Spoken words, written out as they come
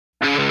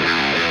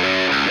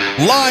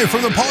Live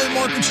from the Poly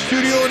Market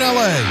studio in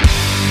LA.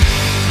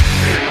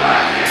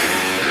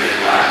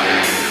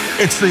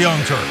 It's the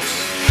Young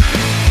Turks.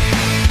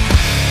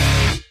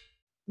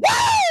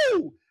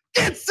 Woo!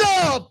 It's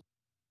up!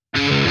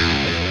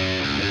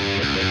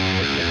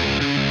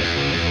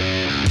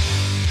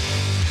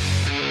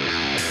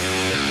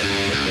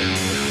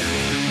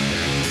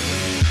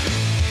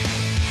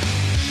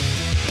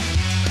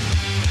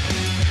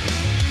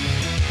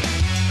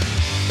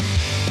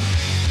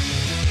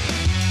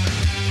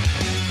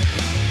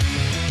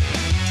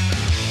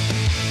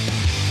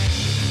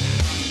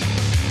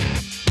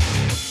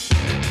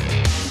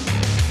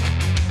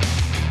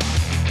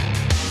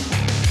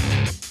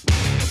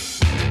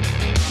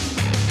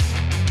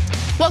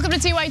 Welcome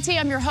to TYT,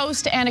 I'm your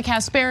host, Anna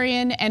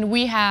Kasparian, and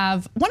we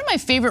have one of my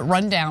favorite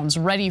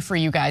rundowns ready for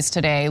you guys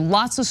today.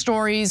 Lots of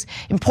stories,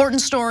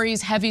 important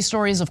stories, heavy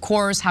stories, of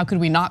course. How could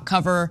we not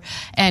cover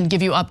and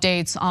give you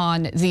updates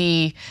on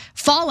the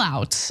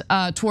fallout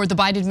toward the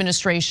Biden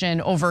administration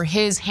over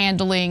his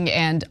handling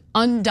and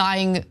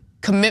undying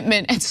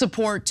commitment and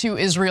support to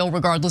Israel,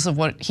 regardless of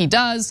what he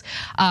does.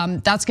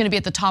 That's gonna be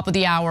at the top of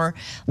the hour.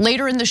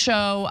 Later in the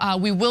show,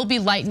 we will be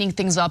lightening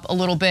things up a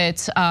little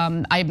bit.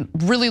 I'm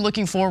really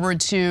looking forward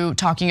to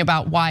talking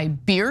about why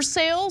beer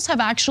sales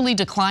have actually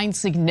declined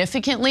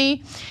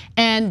significantly.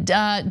 And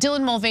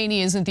Dylan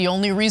Mulvaney isn't the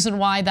only reason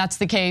why that's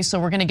the case,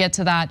 so we're gonna get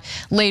to that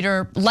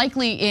later,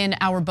 likely in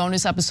our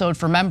bonus episode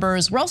for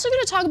members. We're also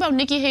gonna talk about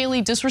Nikki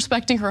Haley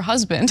disrespecting her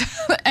husband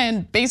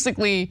and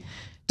basically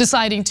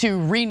deciding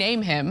to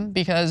rename him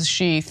because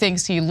she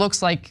thinks he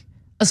looks like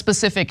a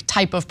specific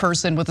type of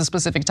person with a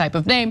specific type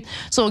of name.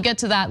 So we'll get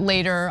to that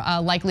later,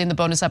 likely in the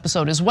bonus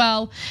episode as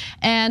well.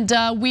 And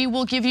we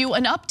will give you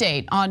an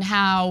update on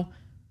how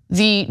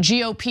the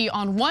GOP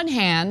on one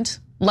hand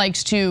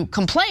likes to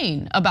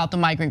complain about the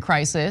migrant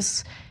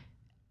crisis.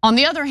 On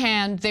the other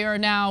hand, they are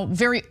now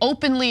very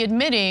openly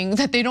admitting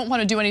that they don't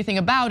want to do anything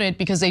about it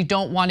because they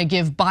don't want to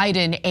give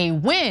Biden a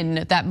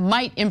win that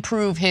might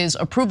improve his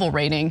approval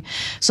rating.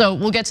 So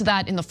we'll get to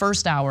that in the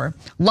first hour.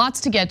 Lots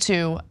to get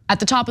to. At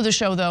the top of the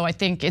show, though, I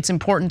think it's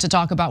important to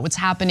talk about what's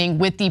happening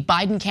with the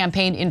Biden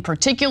campaign in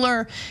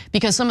particular,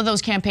 because some of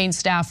those campaign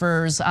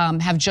staffers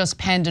have just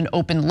penned an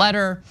open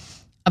letter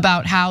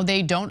about how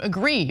they don't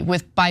agree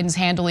with Biden's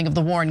handling of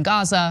the war in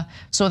Gaza.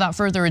 So without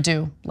further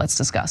ado, let's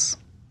discuss.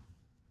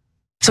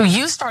 So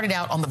you started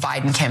out on the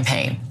Biden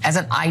campaign as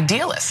an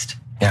idealist.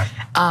 Yeah.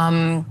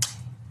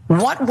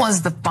 What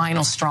was the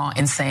final straw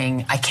in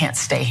saying, I can't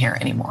stay here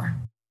anymore?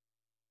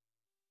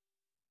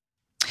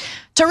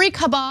 Tariq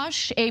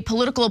Habash, a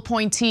political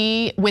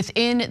appointee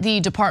within the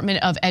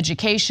Department of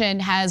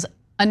Education, has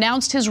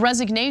announced his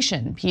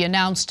resignation. He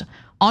announced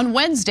on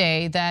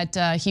Wednesday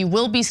that he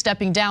will be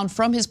stepping down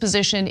from his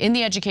position in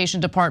the education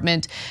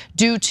department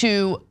due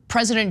to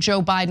President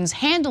Joe Biden's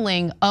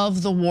handling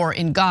of the war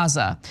in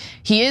Gaza.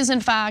 He is, in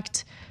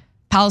fact,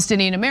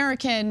 Palestinian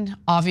American.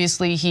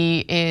 Obviously,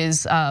 he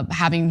is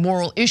having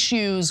moral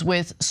issues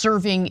with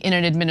serving in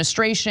an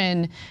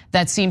administration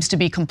that seems to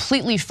be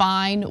completely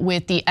fine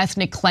with the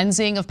ethnic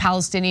cleansing of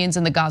Palestinians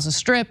in the Gaza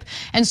Strip.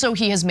 And so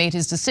he has made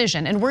his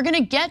decision. And we're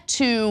gonna get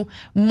to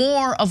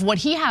more of what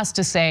he has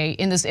to say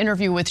in this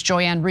interview with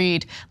Joanne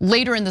Reed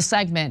later in the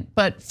segment.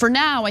 But for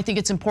now, I think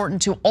it's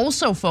important to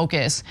also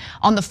focus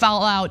on the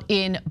fallout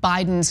in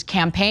Biden's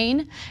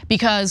campaign,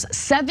 because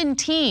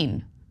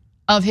 17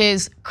 of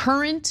his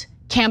current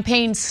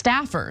campaign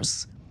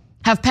staffers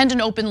have penned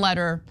an open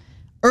letter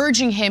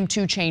urging him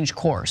to change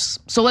course.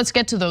 So let's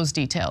get to those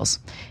details.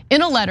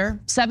 In a letter,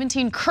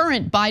 17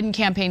 current Biden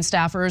campaign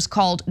staffers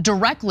called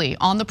directly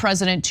on the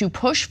president to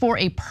push for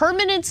a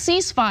permanent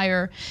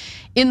ceasefire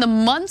in the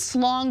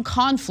months-long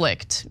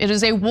conflict. It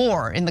is a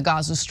war in the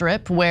Gaza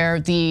Strip where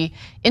the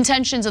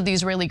intentions of the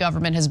Israeli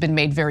government has been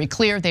made very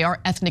clear. They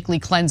are ethnically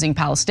cleansing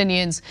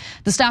Palestinians.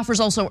 The staffers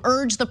also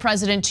urged the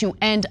president to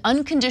end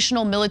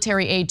unconditional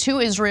military aid to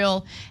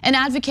Israel and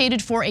advocated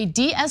for a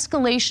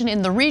de-escalation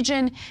in the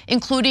region,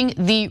 including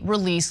the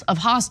release of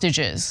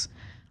hostages.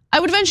 I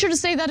would venture to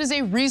say that is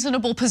a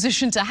reasonable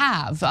position to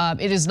have.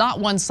 It is not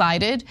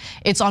one-sided.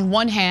 It's on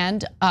one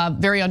hand,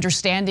 very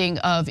understanding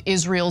of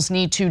Israel's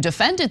need to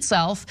defend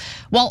itself,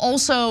 while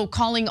also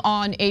calling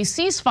on a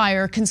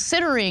ceasefire,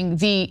 considering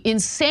the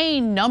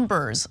insane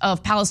numbers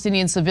of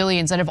Palestinian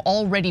civilians that have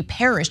already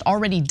perished,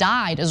 already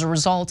died as a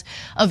result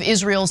of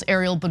Israel's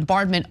aerial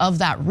bombardment of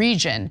that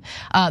region.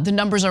 The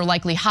numbers are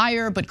likely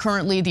higher, but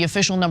currently the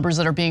official numbers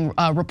that are being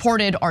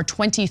reported are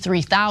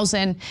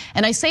 23,000.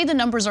 And I say the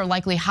numbers are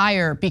likely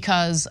higher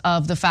because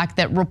of the fact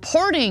that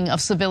reporting of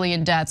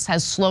civilian deaths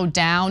has slowed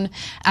down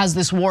as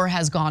this war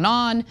has gone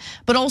on.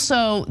 But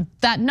also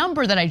that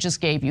number that I just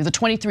gave you, the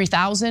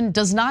 23,000,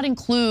 does not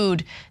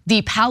include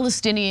the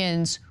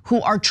Palestinians who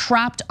are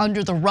trapped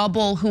under the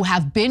rubble, who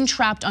have been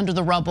trapped under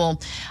the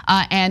rubble,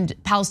 and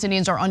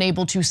Palestinians are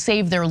unable to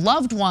save their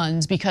loved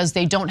ones because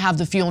they don't have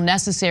the fuel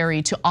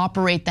necessary to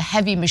operate the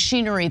heavy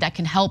machinery that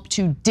can help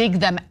to dig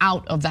them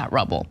out of that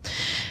rubble.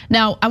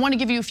 Now, I want to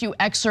give you a few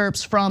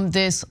excerpts from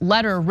this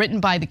letter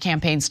written by the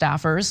campaign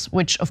staffers,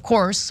 which of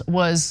course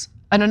was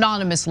an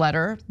anonymous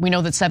letter. We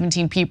know that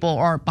 17 people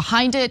are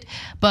behind it,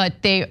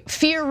 but they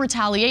fear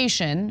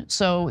retaliation,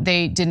 so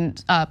they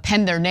didn't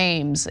pen their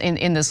names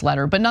in this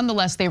letter. But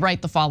nonetheless, they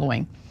write the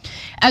following.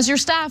 As your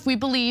staff, we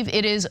believe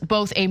it is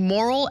both a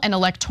moral and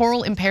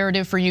electoral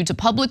imperative for you to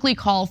publicly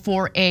call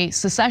for a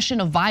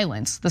cessation of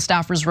violence, the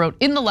staffers wrote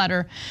in the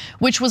letter,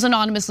 which was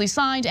anonymously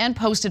signed and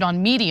posted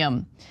on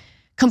Medium.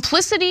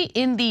 Complicity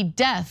in the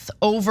death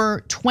of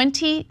over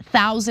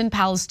 20,000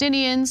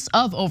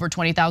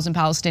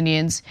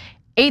 Palestinians,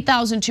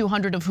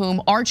 8,200 of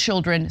whom are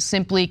children,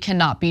 simply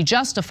cannot be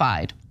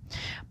justified.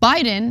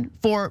 Biden,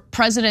 for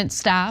president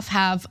staff,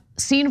 have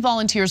seen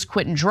volunteers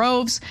quit in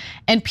droves,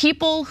 and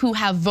people who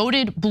have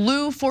voted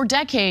blue for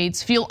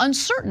decades feel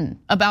uncertain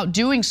about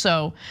doing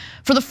so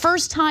for the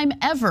first time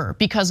ever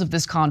because of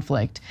this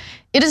conflict.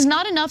 It is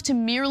not enough to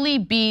merely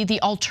be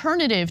the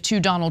alternative to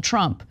Donald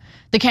Trump.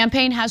 The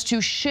campaign has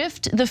to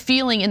shift the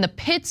feeling in the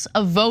pits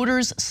of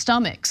voters'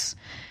 stomachs,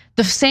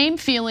 the same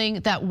feeling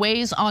that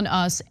weighs on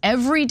us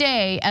every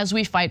day as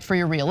we fight for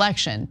your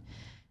reelection.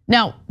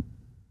 Now,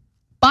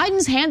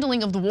 Biden's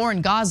handling of the war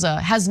in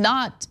Gaza has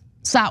not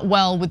sat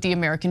well with the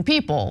American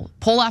people.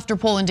 Poll after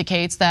poll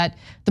indicates that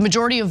the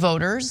majority of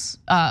voters,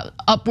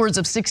 upwards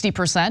of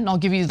 60%, and I'll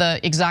give you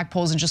the exact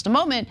polls in just a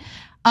moment,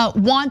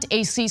 want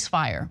a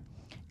ceasefire.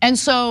 And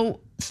so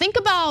think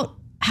about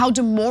how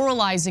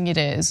demoralizing it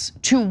is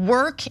to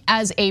work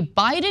as a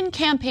Biden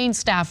campaign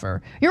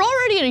staffer. You're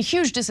already at a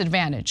huge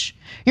disadvantage.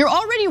 You're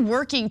already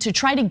working to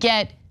try to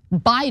get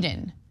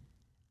Biden,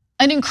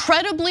 an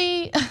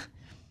incredibly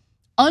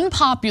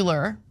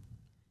unpopular,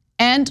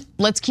 and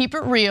let's keep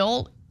it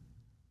real,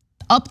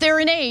 up there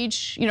in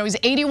age, he's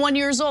 81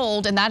 years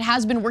old, and that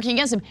has been working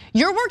against him.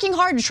 You're working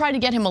hard to try to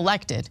get him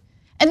elected.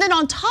 And then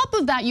on top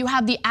of that, you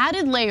have the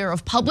added layer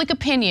of public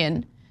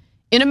opinion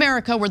in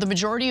America where the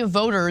majority of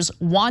voters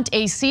want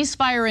a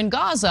ceasefire in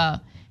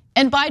Gaza,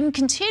 and Biden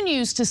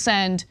continues to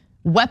send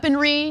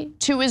weaponry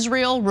to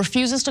Israel,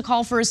 refuses to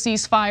call for a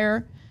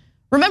ceasefire.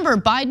 Remember,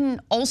 Biden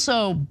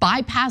also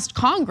bypassed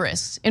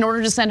Congress in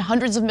order to send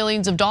hundreds of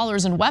millions of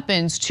dollars in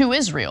weapons to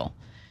Israel.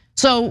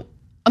 So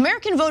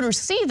American voters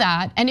see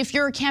that, and if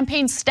you're a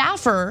campaign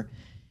staffer,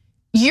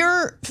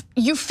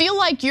 you feel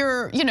like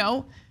you're,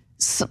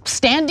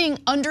 standing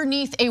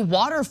underneath a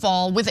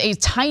waterfall with a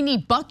tiny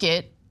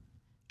bucket,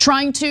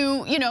 trying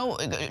to,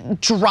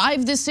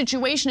 drive this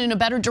situation in a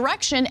better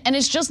direction, and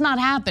it's just not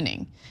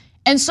happening.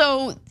 And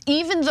so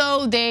even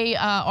though they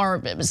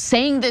are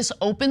saying this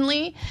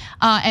openly,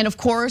 and of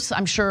course,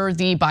 I'm sure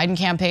the Biden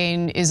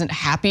campaign isn't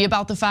happy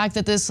about the fact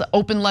that this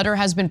open letter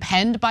has been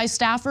penned by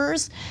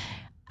staffers,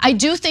 I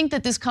do think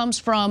that this comes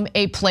from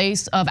a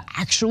place of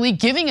actually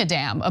giving a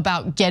damn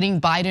about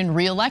getting Biden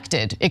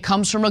reelected. It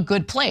comes from a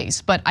good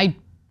place, but I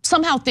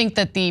somehow think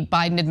that the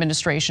Biden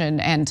administration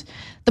and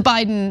the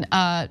Biden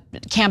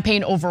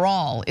campaign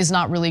overall is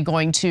not really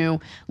going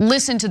to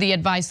listen to the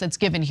advice that's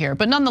given here.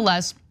 But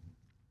nonetheless,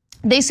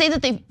 they say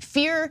that they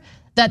fear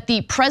that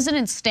the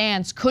president's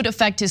stance could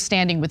affect his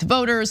standing with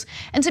voters.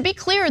 And to be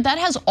clear, that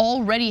has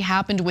already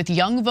happened with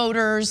young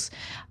voters,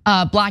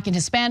 Black and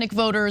Hispanic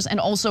voters, and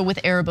also with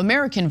Arab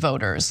American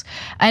voters.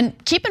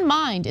 And keep in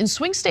mind, in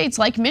swing states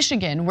like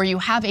Michigan, where you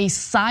have a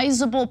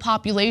sizable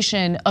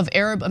population of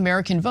Arab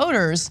American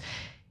voters,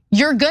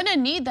 you're gonna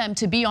need them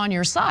to be on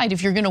your side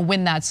if you're gonna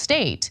win that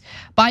state.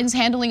 Biden's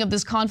handling of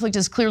this conflict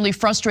has clearly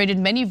frustrated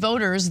many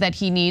voters that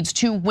he needs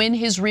to win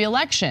his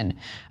reelection.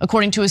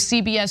 According to a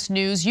CBS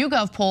News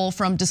YouGov poll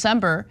from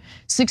December,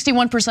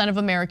 61% of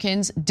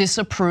Americans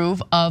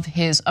disapprove of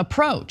his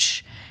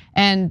approach.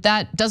 And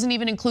that doesn't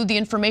even include the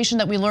information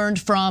that we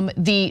learned from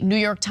the New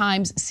York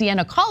Times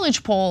Siena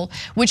College poll,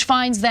 which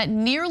finds that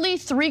nearly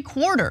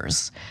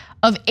 3/4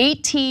 of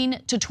 18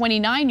 to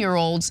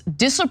 29-year-olds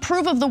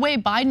disapprove of the way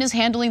Biden is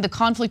handling the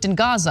conflict in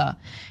Gaza.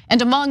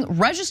 And among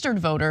registered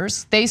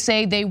voters, they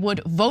say they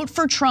would vote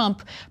for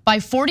Trump by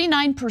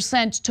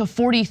 49% to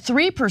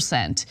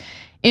 43%.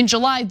 In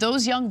July,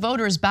 those young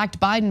voters backed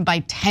Biden by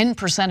 10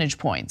 percentage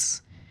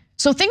points.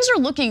 So things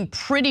are looking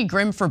pretty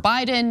grim for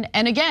Biden.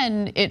 And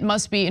again, it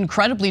must be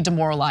incredibly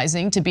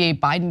demoralizing to be a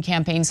Biden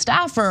campaign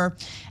staffer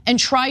and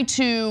try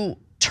to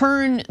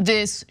turn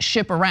this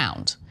ship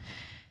around.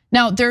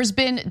 Now, there's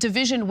been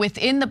division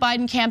within the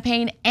Biden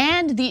campaign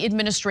and the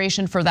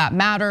administration for that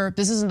matter.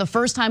 This isn't the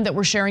first time that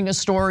we're sharing a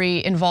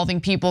story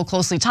involving people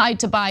closely tied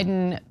to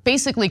Biden,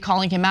 basically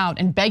calling him out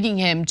and begging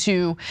him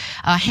to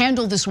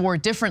handle this war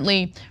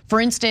differently. For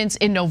instance,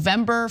 in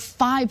November,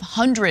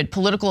 500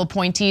 political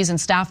appointees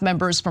and staff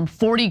members from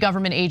 40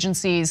 government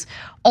agencies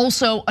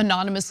also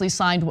anonymously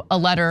signed a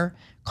letter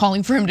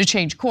calling for him to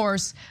change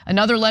course.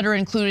 Another letter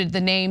included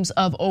the names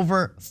of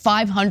over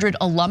 500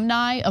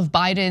 alumni of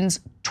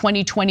Biden's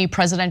 2020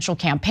 presidential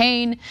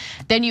campaign.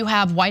 Then you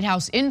have White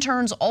House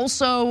interns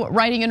also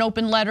writing an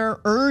open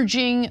letter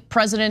urging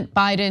President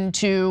Biden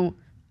to,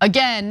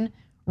 again,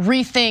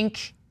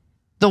 rethink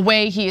the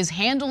way he is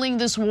handling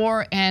this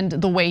war and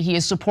the way he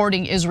is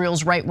supporting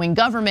Israel's right-wing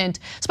government,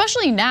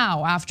 especially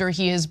now after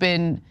he has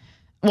been,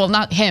 well,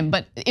 not him,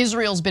 but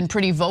Israel's been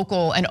pretty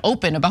vocal and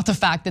open about the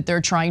fact that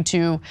they're trying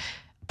to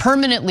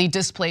permanently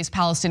displace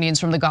Palestinians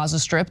from the Gaza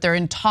Strip. They're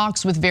in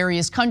talks with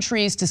various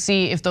countries to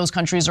see if those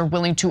countries are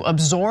willing to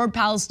absorb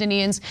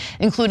Palestinians,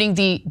 including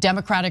the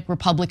Democratic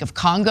Republic of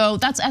Congo.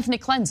 That's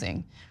ethnic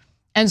cleansing.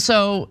 And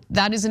so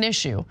that is an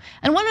issue.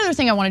 And one other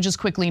thing I want to just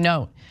quickly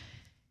note.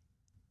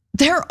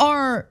 There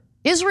are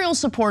Israel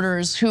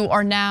supporters who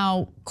are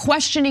now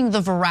questioning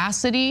the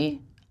veracity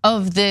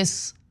of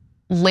this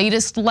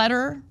latest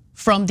letter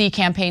from the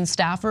campaign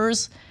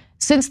staffers.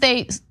 Since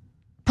they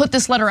put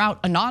this letter out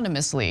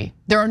anonymously,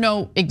 there are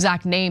no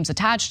exact names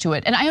attached to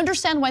it. And I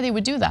understand why they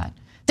would do that.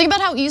 Think about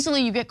how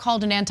easily you get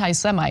called an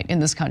anti-Semite in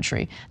this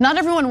country. Not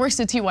everyone works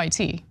at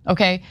TYT,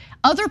 okay?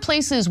 Other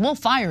places will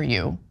fire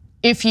you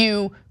if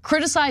you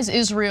criticize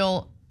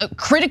Israel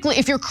critically.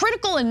 If you're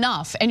critical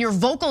enough and you're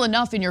vocal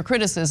enough in your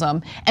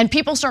criticism and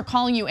people start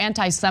calling you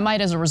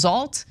anti-Semite as a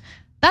result,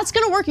 that's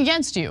gonna work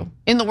against you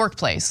in the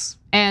workplace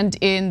and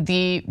in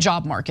the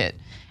job market.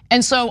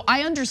 And so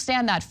I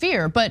understand that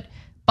fear, but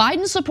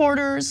Biden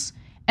supporters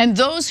and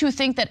those who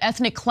think that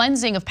ethnic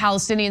cleansing of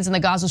Palestinians in the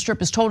Gaza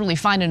Strip is totally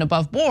fine and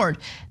above board,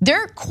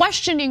 they're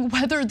questioning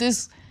whether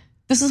this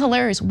is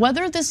hilarious,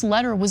 whether this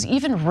letter was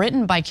even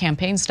written by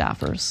campaign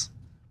staffers.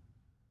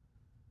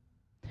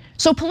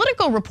 So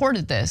Politico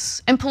reported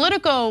this, and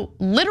Politico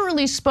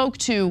literally spoke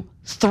to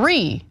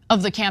 3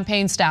 of the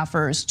campaign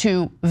staffers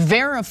to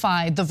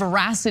verify the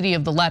veracity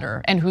of the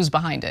letter and who's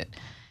behind it.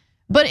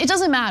 But it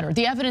doesn't matter,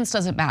 the evidence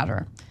doesn't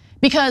matter.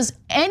 Because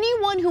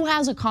anyone who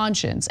has a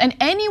conscience and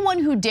anyone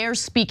who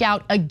dares speak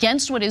out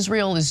against what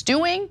Israel is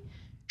doing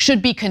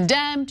should be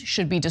condemned,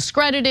 should be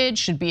discredited,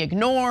 should be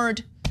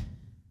ignored.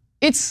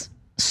 It's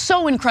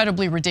so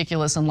incredibly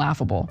ridiculous and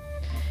laughable.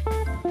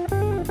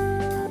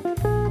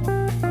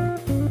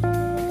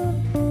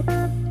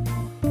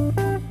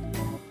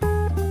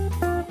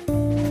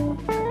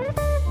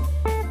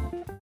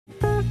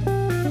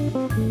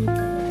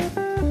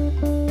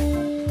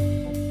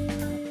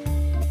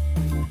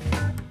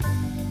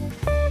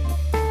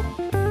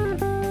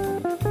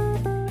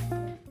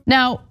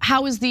 Now,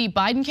 how is the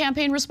Biden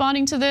campaign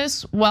responding to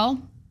this?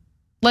 Well,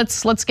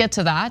 let's get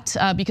to that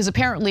because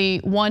apparently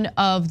one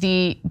of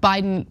the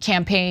Biden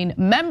campaign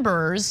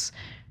members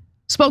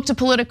spoke to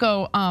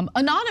Politico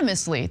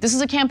anonymously. This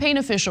is a campaign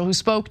official who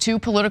spoke to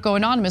Politico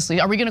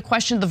anonymously. Are we gonna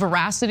question the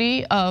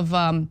veracity of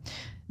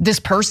this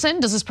person?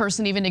 Does this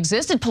person even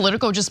exist? Did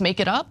Politico just make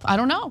it up? I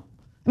don't know.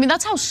 I mean,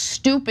 that's how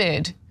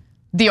stupid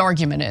the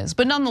argument is.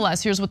 But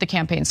nonetheless, here's what the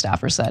campaign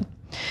staffer said.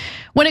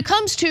 When it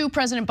comes to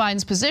President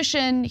Biden's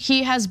position,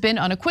 he has been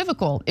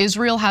unequivocal.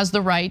 Israel has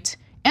the right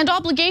and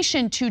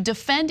obligation to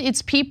defend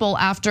its people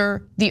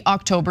after the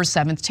October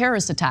 7th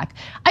terrorist attack.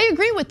 I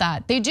agree with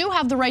that. They do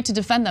have the right to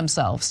defend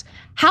themselves.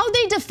 How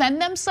they defend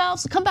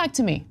themselves, come back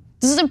to me.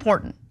 This is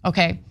important,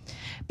 okay?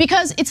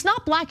 Because it's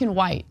not black and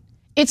white.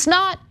 It's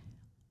not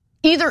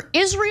either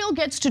Israel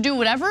gets to do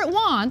whatever it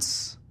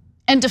wants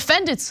and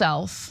defend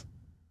itself,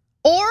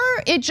 or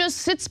it just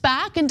sits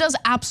back and does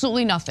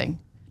absolutely nothing.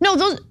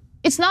 No,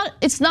 it's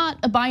not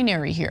a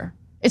binary here.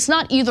 It's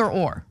not either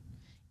or.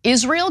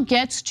 Israel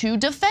gets to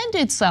defend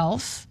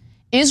itself.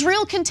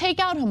 Israel can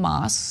take out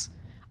Hamas.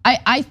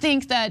 I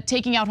think that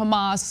taking out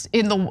Hamas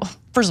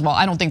first of all,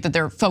 I don't think that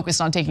they're focused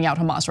on taking out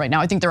Hamas right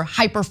now. I think they're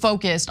hyper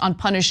focused on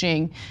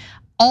punishing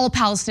all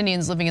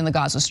Palestinians living in the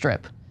Gaza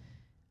Strip.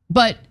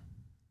 But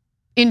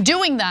in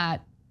doing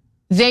that,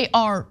 they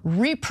are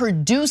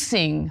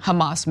reproducing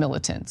Hamas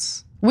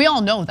militants. We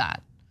all know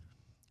that.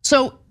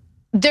 So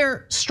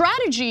their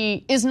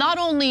strategy is not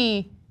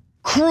only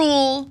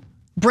cruel,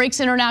 breaks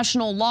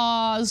international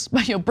laws,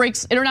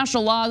 breaks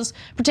international laws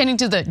pertaining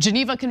to the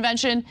Geneva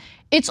Convention,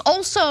 it's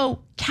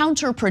also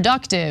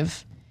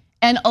counterproductive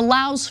and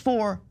allows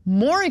for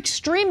more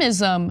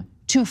extremism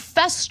to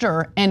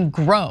fester and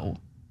grow.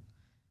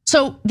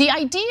 So the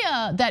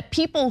idea that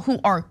people who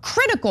are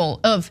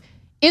critical of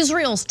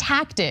Israel's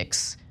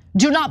tactics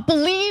do not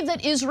believe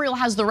that Israel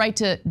has the right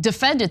to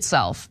defend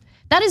itself,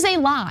 that is a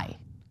lie.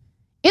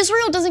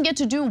 Israel doesn't get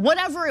to do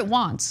whatever it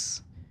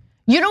wants.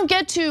 You don't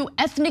get to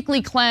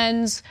ethnically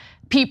cleanse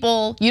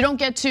people. You don't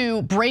get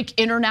to break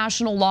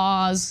international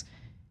laws.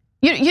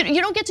 You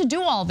don't get to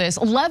do all this.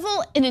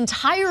 Level an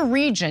entire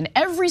region,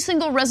 every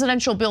single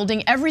residential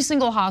building, every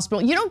single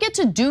hospital. You don't get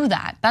to do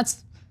that.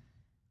 That's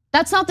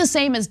not the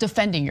same as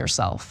defending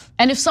yourself.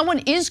 And if someone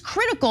is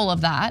critical of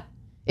that,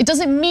 it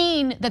doesn't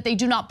mean that they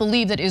do not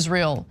believe that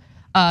Israel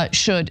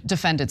should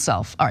defend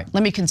itself. All right,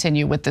 let me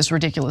continue with this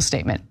ridiculous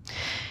statement.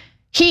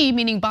 He,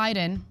 meaning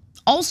Biden,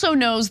 also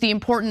knows the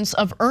importance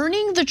of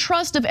earning the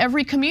trust of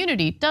every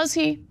community, does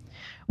he?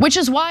 Which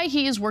is why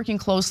he is working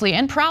closely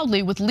and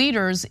proudly with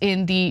leaders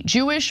in the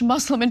Jewish,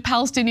 Muslim, and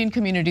Palestinian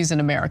communities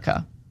in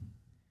America.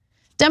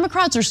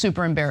 Democrats are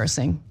super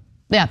embarrassing.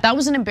 Yeah, that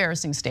was an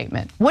embarrassing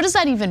statement. What does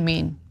that even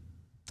mean?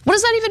 What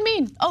does that even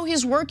mean? Oh,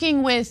 he's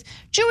working with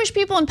Jewish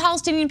people and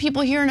Palestinian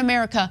people here in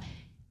America.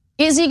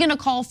 Is he gonna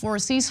call for a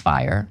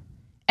ceasefire?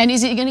 And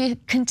is he gonna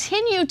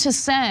continue to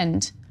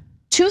send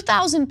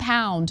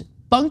 2,000-pound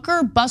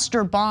bunker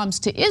buster bombs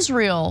to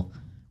Israel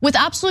with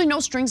absolutely no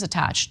strings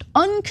attached,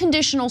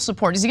 unconditional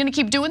support? Is he gonna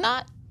keep doing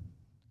that?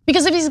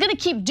 Because if he's gonna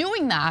keep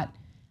doing that,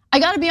 I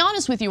gotta be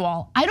honest with you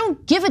all, I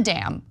don't give a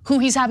damn who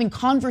he's having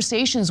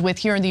conversations with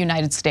here in the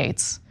United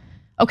States.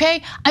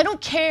 Okay, I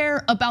don't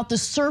care about the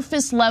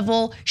surface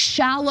level,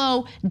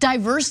 shallow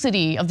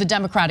diversity of the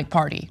Democratic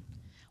Party.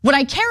 What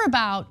I care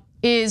about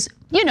is,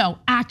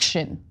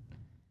 action.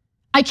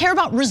 I care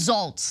about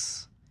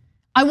results.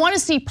 I want to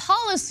see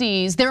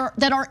policies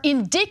that are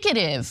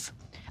indicative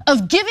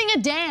of giving a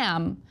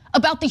damn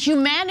about the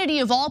humanity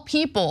of all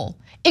people,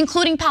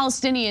 including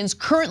Palestinians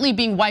currently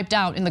being wiped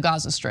out in the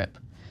Gaza Strip.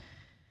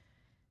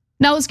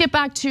 Now let's get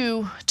back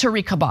to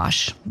Tariq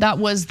Habash. That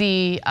was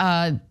the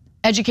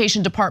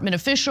Education Department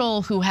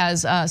official who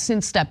has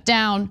since stepped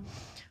down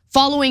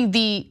following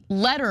the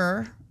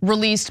letter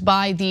released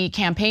by the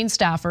campaign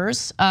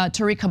staffers.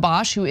 Tariq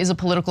Habash, who is a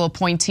political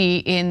appointee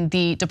in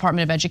the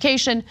Department of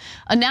Education,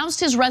 announced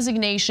his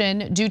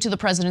resignation due to the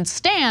president's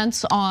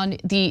stance on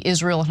the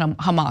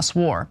Israel-Hamas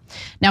war.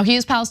 Now, he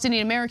is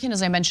Palestinian American,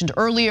 as I mentioned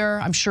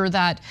earlier. I'm sure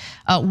that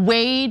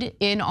weighed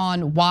in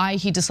on why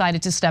he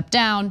decided to step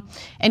down.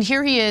 And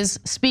here he is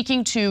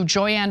speaking to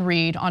Joy-Ann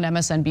Reid on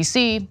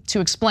MSNBC to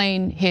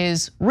explain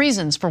his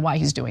reasons for why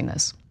he's doing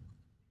this.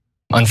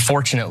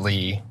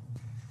 Unfortunately,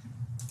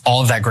 all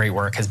of that great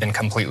work has been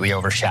completely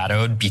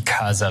overshadowed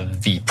because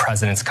of the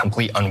president's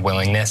complete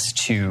unwillingness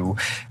to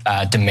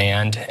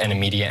demand an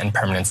immediate and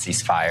permanent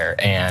ceasefire.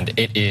 And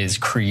it is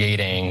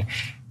creating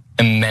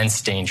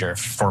immense danger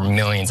for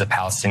millions of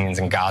Palestinians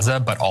in Gaza,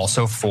 but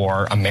also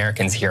for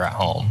Americans here at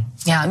home.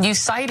 Yeah, and you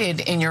cited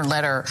in your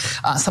letter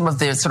some of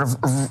the sort of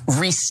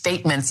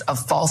restatements of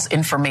false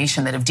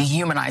information that have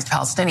dehumanized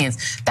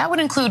Palestinians. That would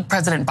include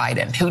President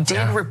Biden, who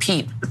did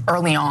repeat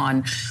early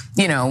on,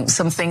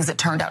 some things that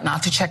turned out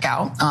not to check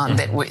out,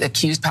 that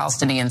accused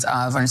Palestinians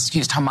of, or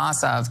accused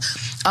Hamas of,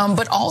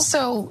 but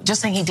also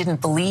just saying he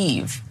didn't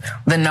believe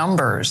the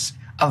numbers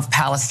of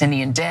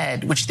Palestinian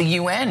dead, which the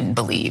UN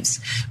believes.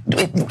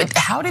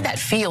 How did that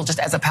feel just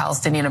as a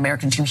Palestinian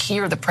American to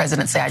hear the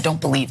president say, I don't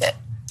believe it?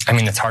 I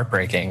mean, it's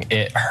heartbreaking.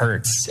 It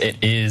hurts. It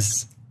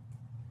is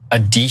a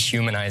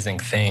dehumanizing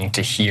thing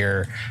to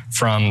hear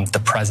from the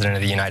president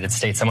of the United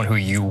States, someone who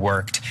you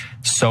worked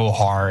so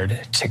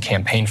hard to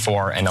campaign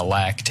for and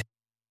elect.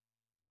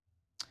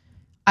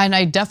 And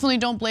I definitely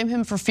don't blame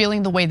him for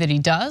feeling the way that he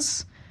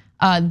does.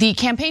 The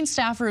campaign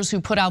staffers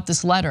who put out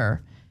this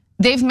letter,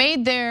 they've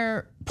made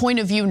their point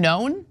of view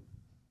known,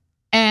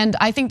 and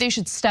I think they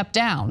should step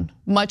down,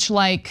 much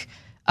like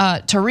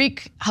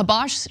Tariq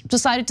Habash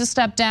decided to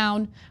step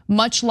down,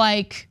 much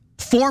like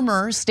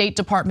former State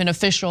Department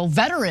official,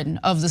 veteran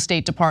of the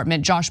State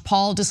Department, Josh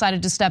Paul,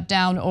 decided to step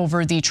down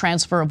over the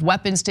transfer of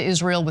weapons to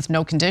Israel with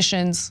no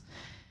conditions.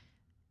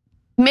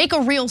 Make a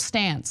real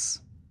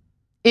stance.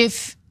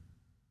 If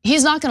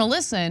he's not gonna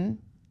listen,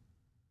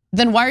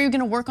 then why are you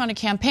gonna work on a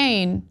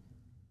campaign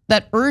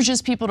that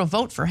urges people to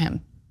vote for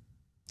him?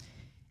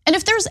 And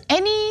if there's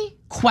any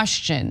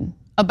question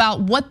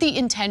about what the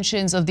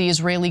intentions of the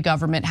Israeli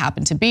government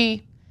happen to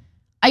be,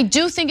 I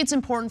do think it's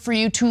important for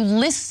you to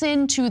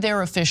listen to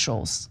their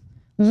officials.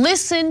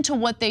 Listen to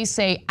what they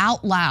say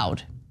out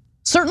loud,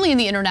 certainly in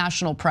the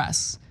international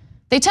press.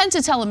 They tend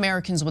to tell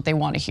Americans what they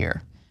want to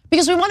hear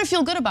because we want to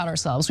feel good about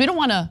ourselves. We don't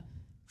want to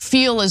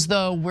feel as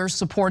though we're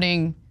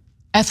supporting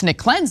ethnic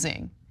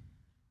cleansing.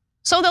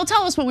 So they'll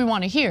tell us what we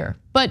want to hear.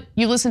 But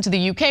you listen to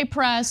the UK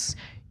press,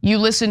 you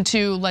listen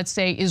to, let's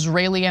say,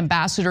 Israeli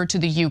ambassador to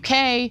the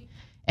UK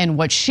and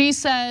what she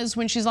says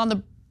when she's on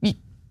the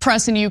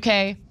press in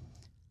UK.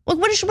 Look,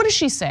 what does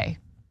she say?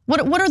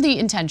 What are the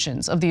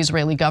intentions of the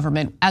Israeli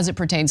government as it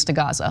pertains to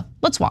Gaza?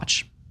 Let's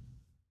watch.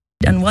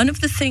 And one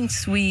of the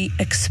things we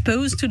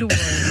exposed to the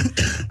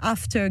world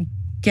after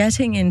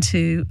getting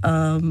into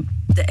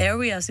the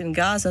areas in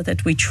Gaza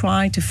that we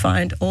try to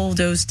find all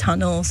those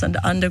tunnels and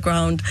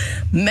underground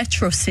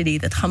metro city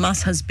that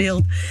Hamas has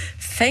built,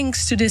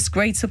 thanks to this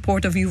great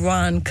support of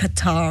Iran,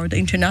 Qatar, the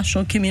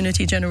international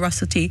community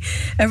generosity,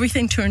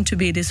 everything turned to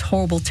be this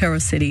horrible terror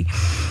city.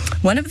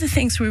 One of the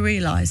things we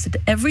realized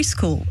that every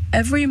school,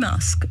 every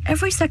mosque,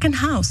 every second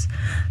house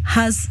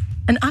has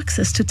an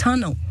access to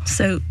tunnel.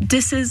 So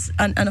this is,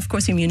 and of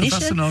course ammunition. But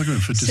that's an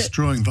argument for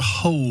destroying the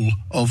whole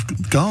of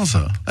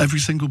Gaza, every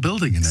single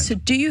building in it. So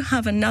do you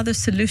have another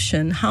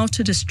solution how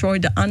to destroy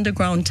the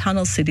underground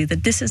tunnel city,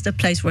 that this is the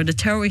place where the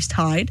terrorists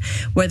hide,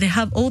 where they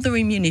have all their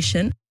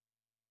ammunition?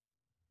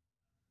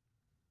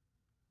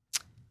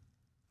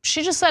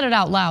 She just said it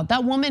out loud.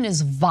 That woman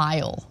is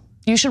vile.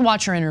 You should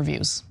watch her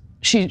interviews.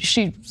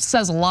 She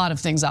says a lot of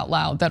things out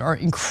loud that are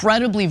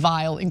incredibly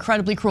vile,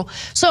 incredibly cruel.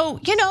 So,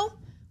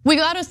 we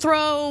gotta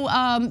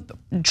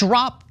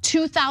drop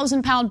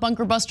 2,000-pound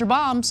bunker buster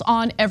bombs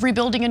on every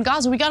building in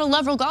Gaza. We gotta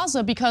level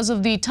Gaza because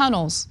of the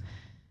tunnels.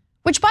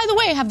 Which, by the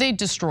way, have they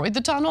destroyed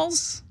the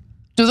tunnels?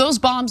 Do those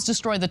bombs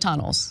destroy the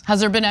tunnels? Has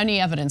there been any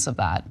evidence of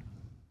that?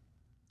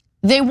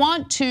 They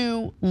want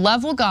to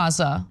level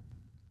Gaza,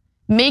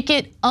 make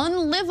it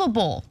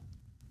unlivable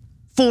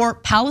for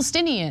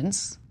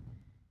Palestinians,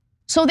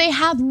 so they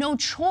have no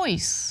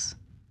choice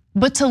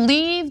but to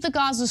leave the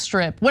Gaza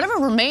Strip, whatever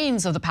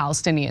remains of the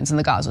Palestinians in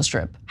the Gaza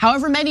Strip,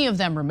 however many of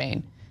them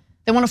remain,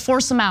 They want to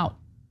force him out.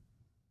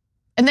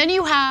 And then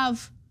you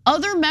have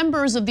other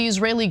members of the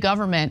Israeli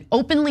government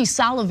openly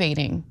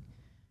salivating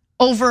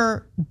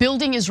over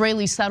building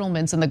Israeli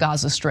settlements in the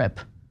Gaza Strip.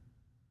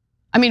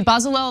 I mean,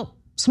 Bezalel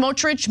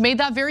Smotrich made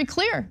that very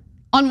clear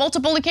on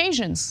multiple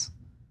occasions.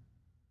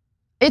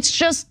 It's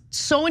just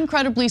so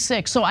incredibly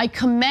sick. So I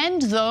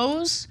commend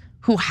those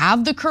who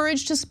have the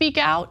courage to speak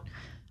out.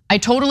 I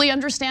totally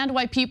understand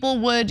why people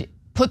would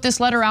put this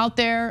letter out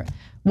there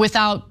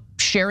without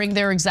sharing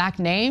their exact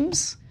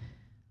names.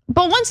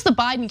 But once the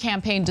Biden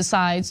campaign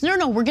decides,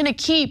 no, we're gonna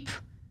keep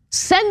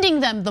sending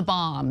them the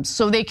bombs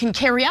so they can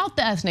carry out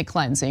the ethnic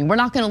cleansing, we're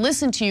not gonna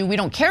listen to you, we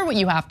don't care what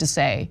you have to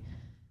say,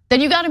 then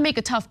you gotta make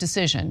a tough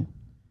decision.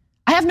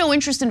 I have no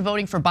interest in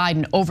voting for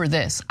Biden over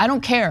this. I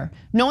don't care.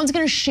 No one's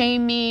gonna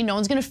shame me, no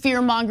one's gonna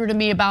fearmonger to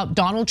me about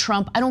Donald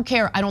Trump. I don't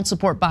care, I don't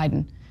support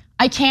Biden.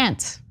 I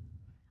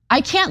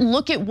can't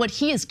look at what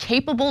he is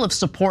capable of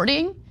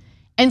supporting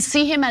and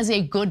see him as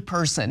a good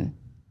person,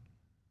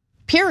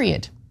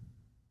 period.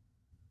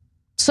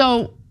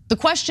 So the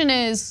question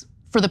is,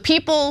 for the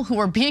people who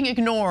are being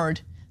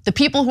ignored, the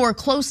people who are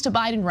close to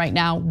Biden right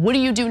now, what do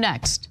you do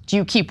next? Do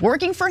you keep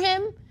working for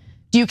him?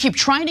 Do you keep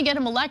trying to get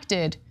him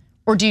elected?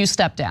 Or do you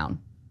step down?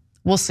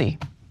 We'll see.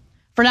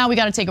 For now, we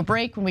gotta take a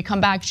break. When we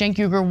come back, Cenk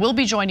Uygur will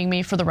be joining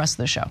me for the rest of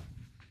the show.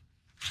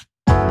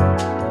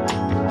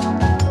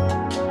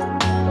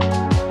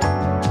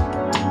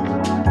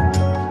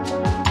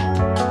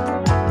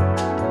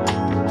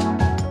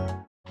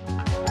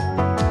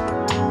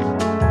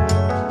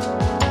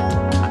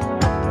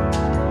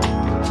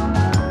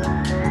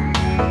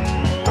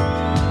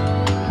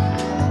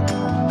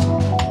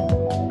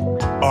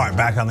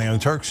 Back on the Young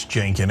Turks,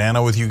 Cenk and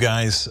Anna with you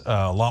guys.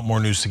 A lot more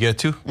news to get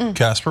to.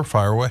 Casper,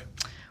 fire away.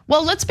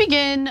 Well, let's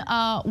begin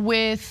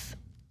with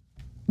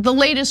the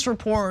latest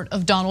report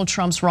of Donald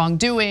Trump's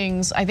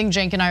wrongdoings. I think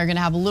Cenk and I are gonna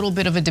have a little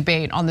bit of a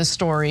debate on this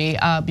story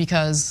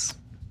because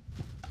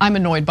I'm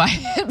annoyed by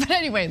it. But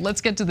anyway,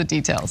 let's get to the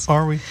details.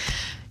 Are we?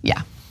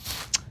 Yeah.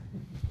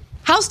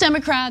 House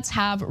Democrats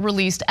have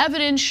released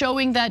evidence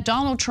showing that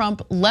Donald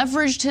Trump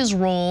leveraged his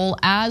role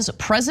as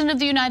president of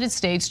the United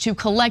States to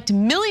collect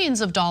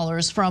millions of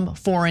dollars from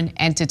foreign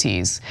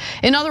entities.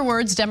 In other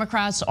words,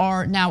 Democrats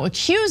are now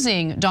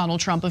accusing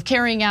Donald Trump of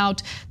carrying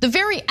out the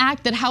very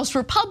act that House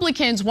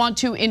Republicans want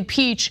to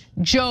impeach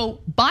Joe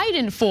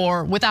Biden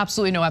for with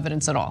absolutely no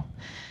evidence at all.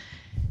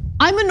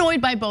 I'm annoyed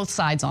by both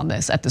sides on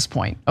this at this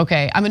point,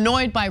 okay? I'm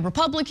annoyed by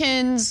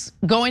Republicans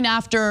going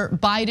after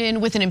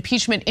Biden with an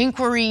impeachment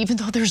inquiry, even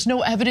though there's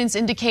no evidence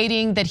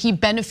indicating that he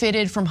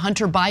benefited from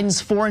Hunter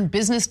Biden's foreign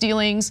business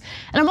dealings.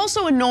 And I'm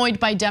also annoyed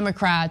by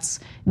Democrats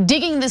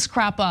digging this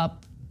crap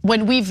up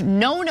when we've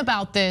known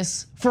about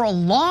this for a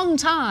long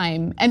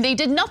time and they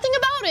did nothing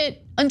about it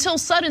until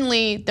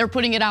suddenly they're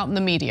putting it out in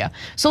the media.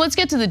 So let's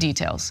get to the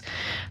details.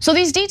 So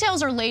these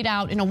details are laid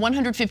out in a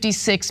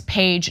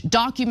 156-page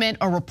document,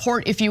 a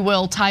report, if you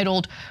will,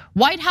 titled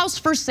White House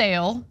for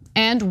Sale,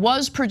 and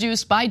was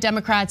produced by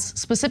Democrats,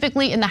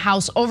 specifically in the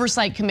House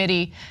Oversight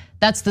Committee.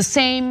 That's the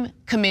same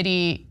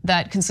committee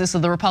that consists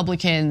of the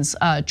Republicans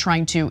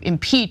trying to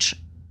impeach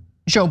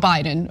Joe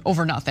Biden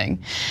over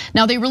nothing.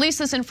 Now, they released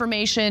this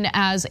information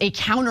as a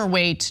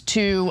counterweight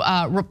to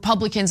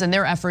Republicans and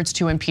their efforts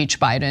to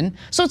impeach Biden.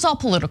 So it's all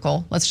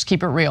political, let's just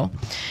keep it real.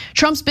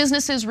 Trump's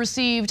businesses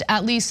received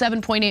at least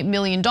 $7.8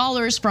 million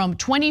from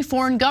 20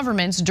 foreign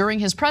governments during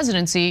his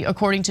presidency,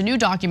 according to new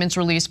documents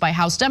released by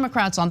House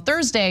Democrats on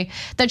Thursday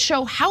that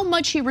show how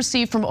much he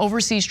received from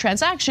overseas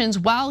transactions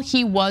while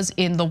he was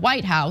in the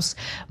White House,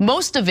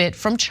 most of it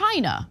from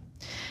China.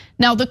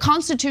 Now, the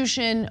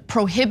Constitution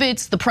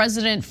prohibits the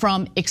president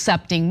from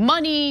accepting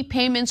money,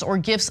 payments, or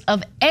gifts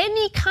of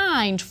any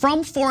kind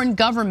from foreign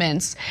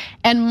governments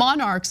and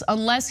monarchs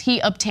unless he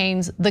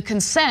obtains the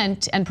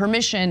consent and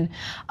permission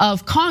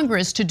of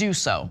Congress to do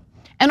so.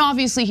 And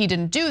obviously he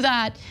didn't do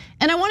that.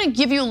 And I want to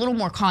give you a little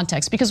more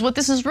context because what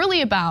this is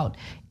really about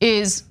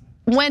is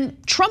when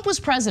Trump was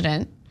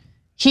president,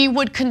 he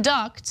would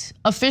conduct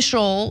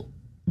official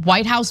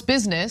White House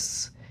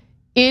business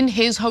in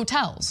his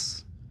hotels.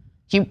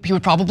 He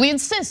would probably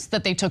insist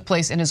that they took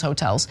place in his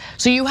hotels.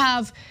 So you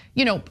have,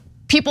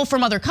 people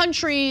from other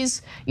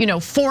countries,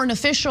 foreign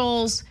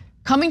officials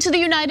coming to the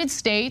United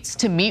States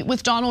to meet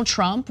with Donald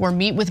Trump or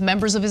meet with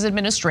members of his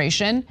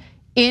administration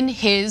in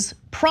his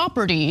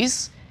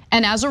properties.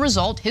 And as a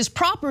result, his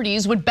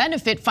properties would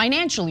benefit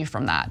financially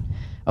from that.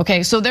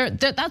 Okay, so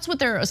that's what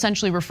they're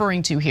essentially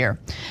referring to here.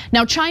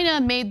 Now, China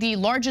made the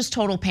largest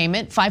total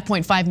payment,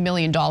 $5.5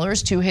 million,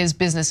 to his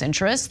business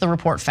interests, the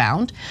report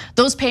found.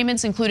 Those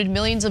payments included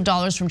millions of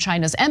dollars from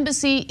China's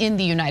embassy in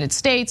the United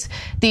States,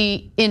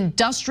 the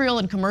Industrial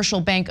and Commercial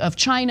Bank of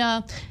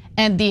China,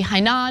 and the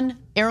Hainan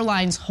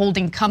Airlines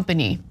Holding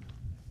Company.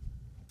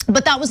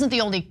 But that wasn't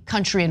the only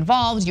country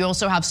involved. You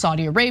also have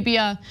Saudi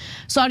Arabia.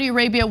 Saudi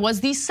Arabia was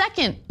the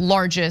second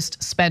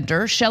largest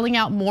spender, shelling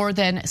out more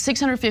than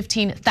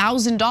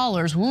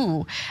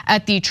 $615,000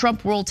 at the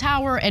Trump World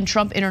Tower and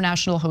Trump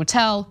International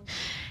Hotel.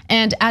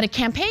 And at a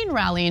campaign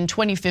rally in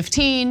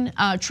 2015,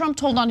 Trump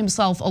told on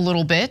himself a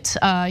little bit.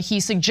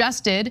 He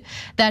suggested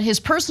that his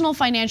personal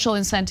financial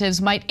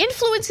incentives might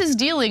influence his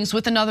dealings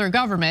with another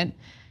government.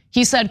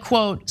 He said,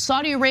 quote,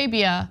 Saudi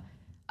Arabia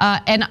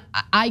and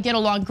I get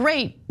along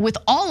great with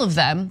all of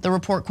them. The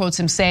report quotes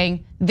him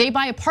saying, they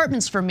buy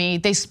apartments for me.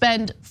 They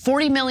spend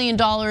 $40 million,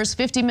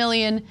 $50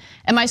 million.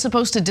 Am I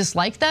supposed to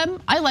dislike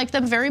them? I like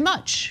them very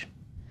much.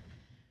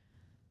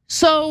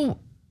 So,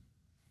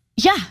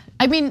 yeah,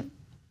 I mean,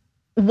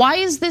 why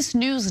is this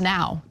news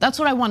now? That's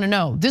what I want to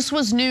know. This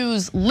was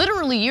news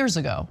literally years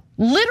ago.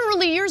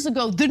 Literally years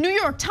ago, the New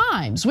York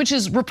Times, which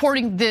is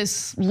reporting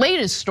this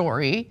latest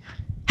story,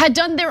 had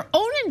done their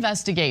own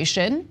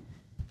investigation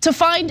to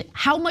find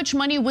how much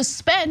money was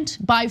spent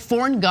by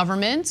foreign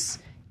governments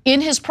in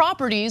his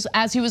properties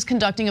as he was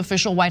conducting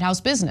official White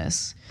House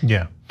business.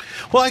 Yeah,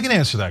 well, I can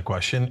answer that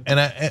question,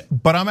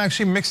 but I'm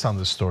actually mixed on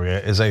this story,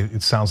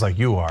 it sounds like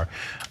you are.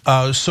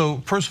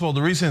 So first of all,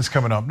 the reason it's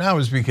coming up now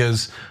is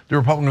because the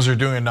Republicans are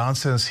doing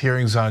nonsense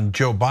hearings on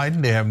Joe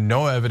Biden. They have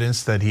no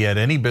evidence that he had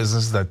any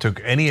business that took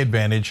any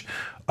advantage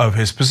of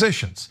his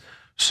positions.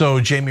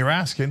 So Jamie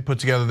Raskin put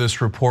together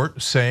this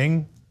report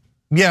saying,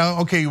 yeah,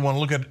 okay, you want to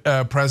look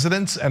at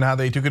presidents and how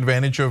they took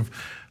advantage of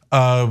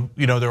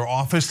their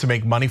office to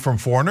make money from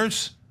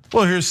foreigners?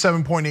 Well, here's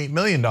 $7.8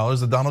 million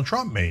that Donald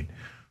Trump made.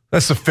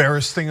 That's the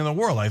fairest thing in the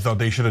world. I thought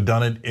they should have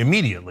done it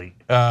immediately.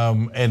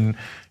 And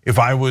if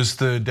I was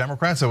the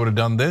Democrats, I would have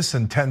done this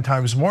and 10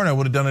 times more, and I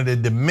would have done it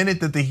at the minute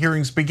that the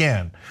hearings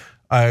began.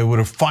 I would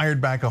have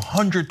fired back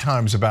 100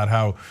 times about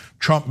how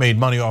Trump made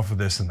money off of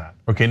this and that.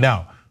 Okay,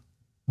 now,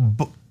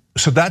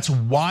 so that's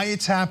why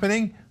it's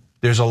happening.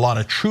 There's a lot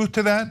of truth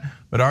to that,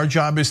 but our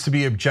job is to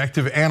be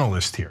objective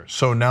analysts here.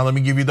 So now let me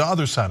give you the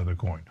other side of the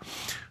coin.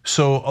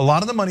 So a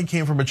lot of the money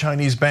came from a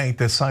Chinese bank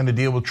that signed a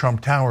deal with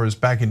Trump Towers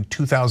back in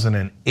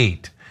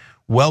 2008,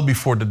 well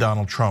before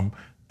Donald Trump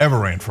ever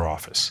ran for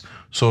office.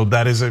 So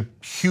that is a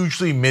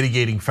hugely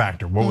mitigating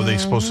factor. What were they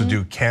supposed to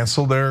do?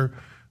 Cancel their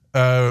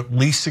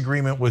lease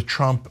agreement with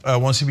Trump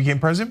once he became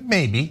president?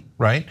 Maybe,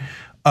 right?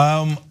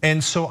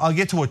 And so I'll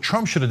get to what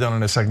Trump should have done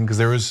in a second, because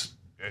there is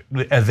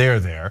a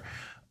there.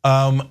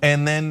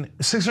 And then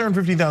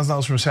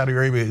 $650,000 from Saudi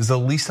Arabia is the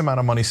least amount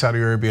of money Saudi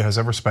Arabia has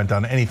ever spent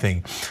on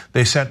anything.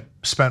 They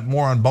spent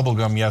more on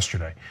bubblegum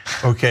yesterday.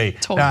 Okay,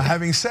 totally. Now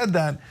having said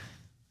that,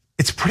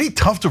 it's pretty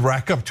tough to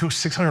rack up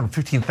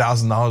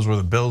 $615,000 worth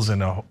of bills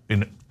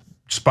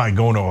just by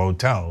going to a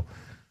hotel.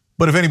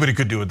 But if anybody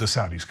could do it, the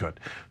Saudis could.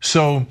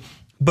 So,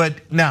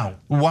 but now,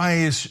 why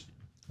is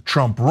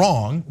Trump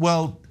wrong?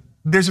 Well,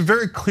 there's a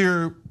very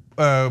clear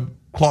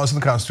clause in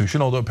the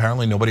Constitution, although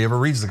apparently nobody ever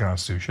reads the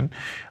Constitution,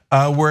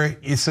 where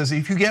it says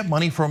if you get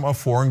money from a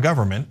foreign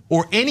government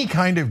or any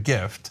kind of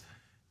gift,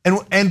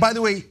 and by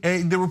the way,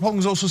 the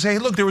Republicans also say, hey,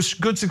 look, there was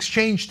goods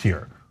exchanged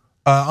here.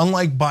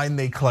 Unlike Biden,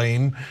 they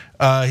claim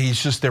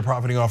they're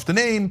profiting off the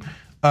name,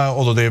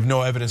 although they have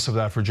no evidence of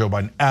that for Joe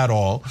Biden at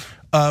all.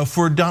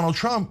 For Donald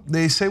Trump,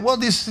 they say, well,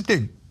 they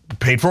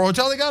paid for a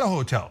hotel, they got a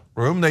hotel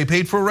room. They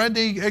paid for rent,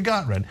 they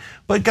got rent.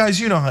 But guys,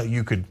 you know how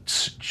you could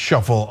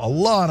shuffle a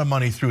lot of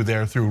money through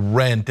there through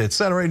rent,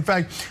 etc. In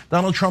fact,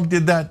 Donald Trump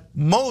did that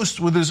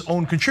most with his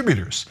own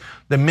contributors.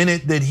 The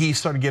minute that he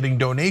started getting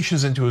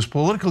donations into his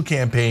political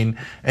campaign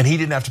and he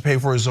didn't have to pay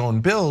for his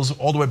own bills,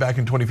 all the way back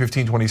in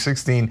 2015,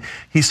 2016,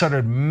 he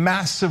started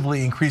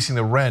massively increasing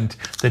the rent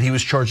that he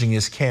was charging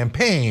his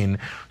campaign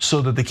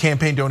so that the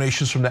campaign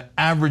donations from the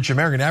average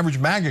American, average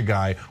MAGA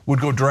guy would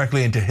go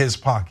directly into his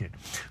pocket.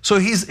 So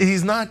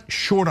he's not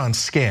short on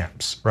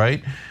scams,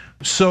 right?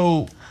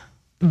 So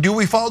do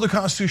we follow the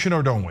Constitution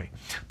or don't we?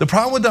 The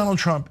problem with Donald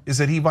Trump is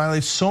that he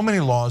violates so many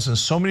laws and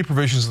so many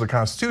provisions of the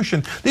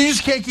Constitution that you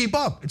just can't keep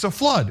up. It's a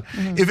flood.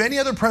 If any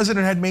other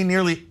president had made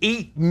nearly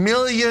 $8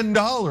 million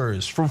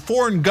from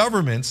foreign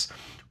governments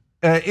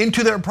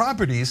into their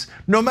properties,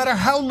 no matter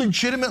how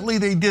legitimately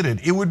they did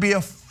it, it would be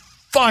a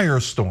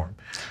firestorm.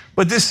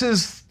 But this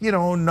is,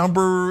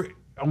 number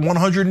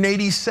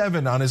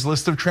 187 on his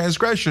list of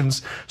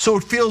transgressions, so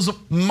it feels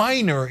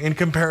minor in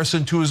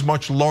comparison to his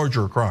much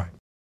larger crime.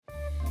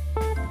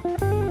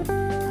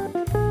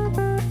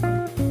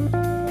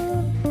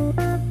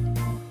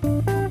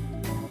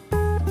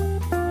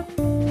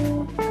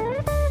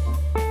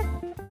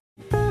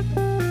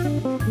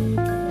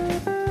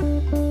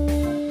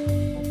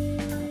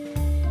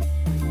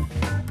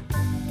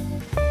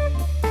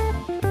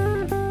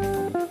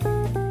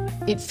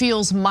 It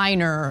feels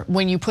minor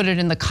when you put it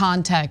in the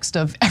context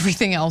of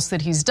everything else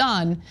that he's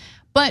done,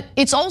 but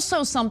it's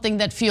also something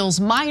that feels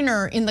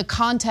minor in the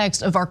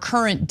context of our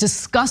current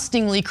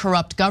disgustingly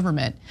corrupt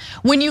government.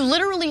 When you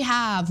literally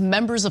have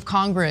members of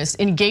Congress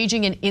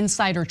engaging in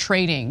insider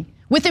trading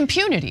with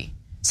impunity,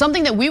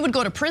 something that we would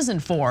go to prison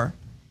for,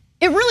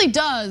 it really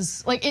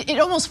does, it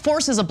almost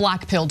forces a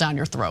black pill down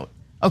your throat,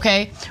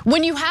 okay?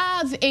 When you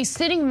have a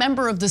sitting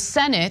member of the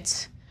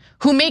Senate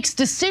who makes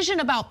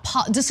decisions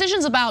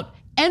about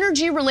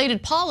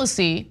energy-related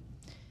policy,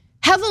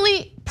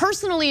 heavily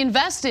personally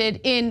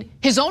invested in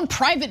his own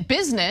private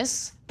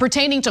business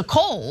pertaining to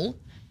coal,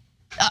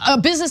 a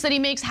business that he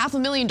makes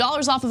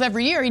 $500,000 off of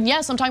every year. And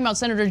yes, I'm talking about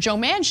Senator Joe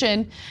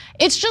Manchin.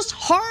 It's just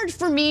hard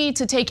for me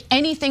to take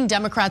anything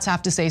Democrats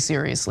have to say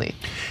seriously.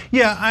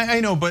 Yeah, I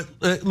know, but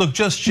look,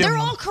 just Jim. They're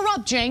all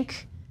corrupt, Cenk.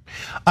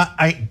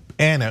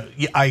 Anna,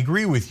 I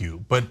agree with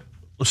you, but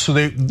so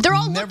they're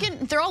all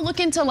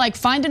looking to like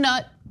find a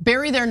nut,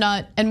 bury their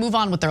nut, and move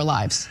on with their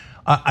lives.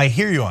 I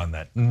hear you on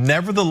that.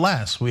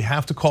 Nevertheless, we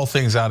have to call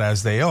things out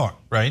as they are,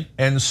 right?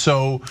 And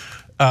so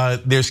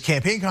there's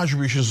campaign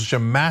contributions, which are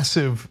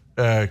massive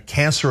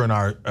cancer in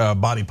our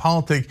body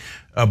politic.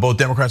 Both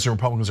Democrats and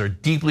Republicans are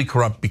deeply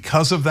corrupt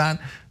because of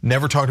that.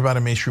 Never talked about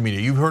in mainstream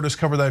media. You've heard us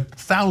cover that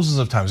thousands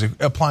of times. It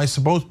applies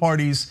to both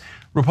parties.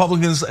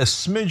 Republicans a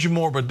smidge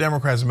more, but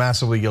Democrats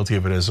massively guilty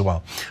of it as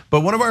well.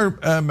 But one of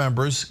our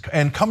members,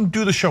 and come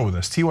do the show with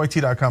us,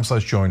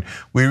 tyt.com/join.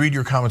 We read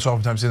your comments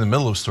oftentimes in the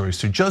middle of stories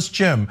too. Just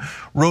Jim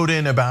wrote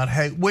in about,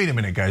 hey, wait a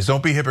minute, guys,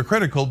 don't be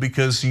hypocritical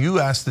because you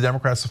asked the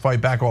Democrats to fight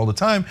back all the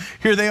time.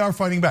 Here they are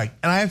fighting back.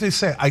 And I have to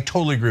say, I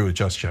totally agree with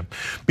Just Jim.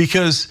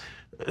 Because,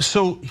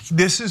 so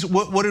this is,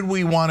 what did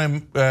we want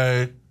him,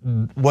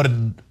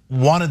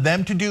 wanted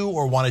them to do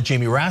or wanted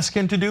Jamie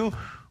Raskin to do?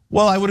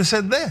 Well, I would have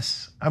said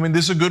this. I mean,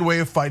 this is a good way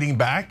of fighting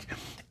back.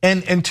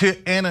 And to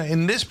Anna,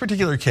 in this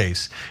particular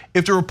case,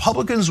 if the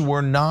Republicans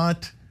were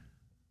not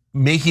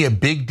making a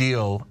big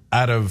deal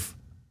out of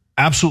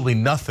absolutely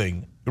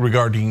nothing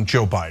regarding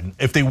Joe Biden,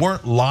 if they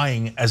weren't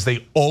lying as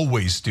they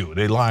always do,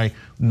 they lie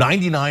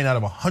 99 out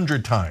of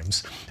 100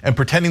 times and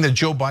pretending that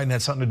Joe Biden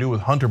had something to do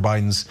with Hunter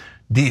Biden's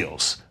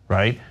deals,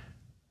 right?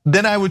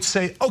 Then I would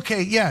say,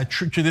 okay, yeah,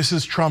 this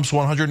is Trump's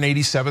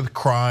 187th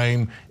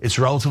crime. It's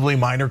relatively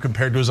minor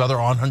compared to his other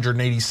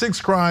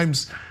 186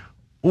 crimes.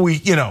 We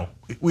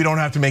don't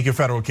have to make a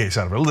federal case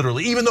out of it,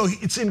 literally, even though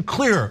it's in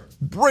clear,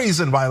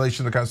 brazen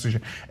violation of the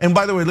Constitution. And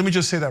by the way, let me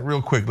just say that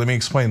real quick. Let me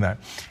explain that.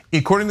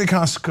 According to the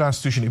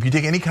Constitution, if you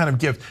take any kind of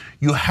gift,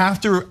 you have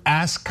to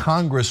ask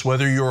Congress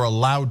whether you're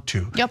allowed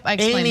to. Yep, I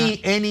explained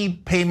that. Any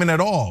payment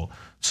at all.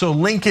 So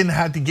Lincoln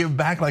had to give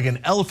back like an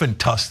elephant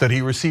tusk that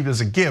he received as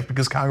a gift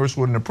because Congress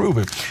wouldn't approve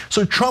it.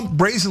 So Trump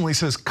brazenly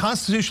says,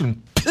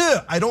 Constitution,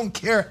 I don't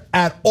care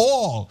at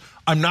all.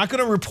 I'm not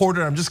gonna report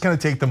it, I'm just gonna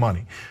take the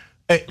money.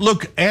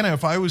 Look, Anna,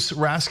 if I was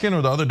Raskin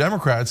or the other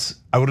Democrats,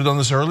 I would have done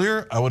this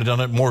earlier. I would have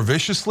done it more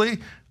viciously.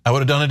 I would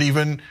have done it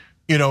even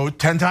 10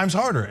 times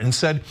harder and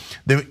said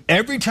that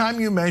every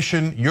time you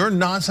mention your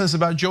nonsense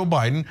about Joe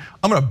Biden,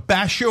 I'm gonna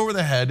bash you over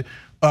the head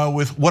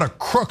with what a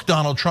crook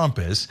Donald Trump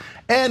is.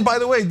 And by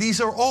the way, these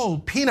are all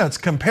peanuts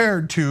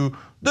compared to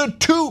the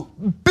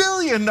 $2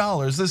 billion the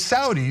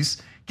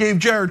Saudis gave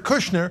Jared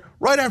Kushner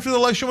right after the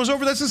election was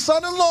over. That's his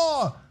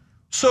son-in-law.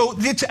 So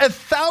it's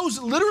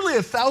literally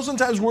 1,000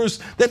 times worse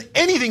than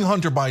anything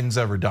Hunter Biden's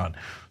ever done.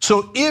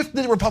 So if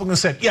the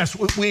Republicans said, yes,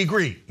 we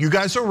agree, you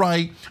guys are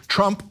right,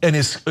 Trump and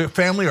his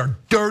family are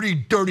dirty,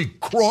 dirty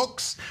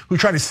crooks who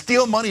try to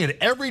steal money at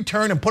every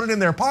turn and put it in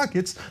their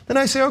pockets, then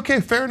I say,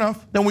 okay, fair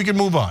enough, then we can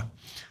move on.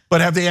 But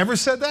have they ever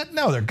said that?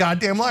 No, they're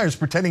goddamn liars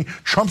pretending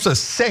Trump's a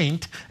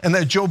saint and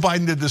that Joe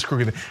Biden did this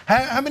crooked thing.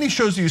 How many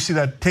shows do you see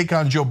that take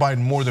on Joe Biden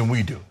more than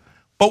we do?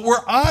 But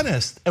we're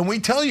honest and we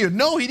tell you,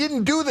 no, he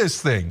didn't do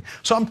this thing.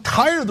 So I'm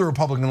tired of the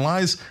Republican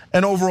lies,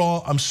 and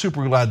overall, I'm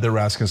super glad that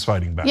Raskin's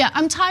fighting back. Yeah,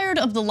 I'm tired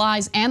of the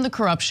lies and the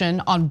corruption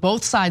on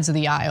both sides of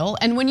the aisle.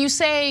 And when you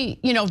say,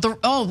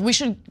 we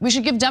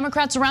should give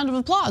Democrats a round of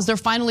applause, they're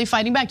finally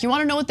fighting back. You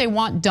want to know what they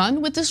want done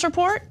with this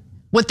report?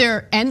 What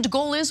their end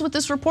goal is with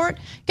this report?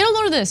 Get a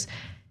load of this.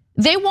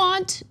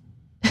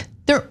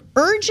 They're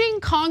urging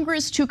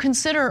Congress to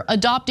consider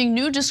adopting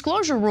new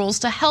disclosure rules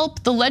to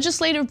help the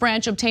legislative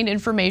branch obtain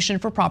information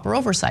for proper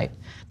oversight.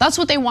 That's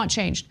what they want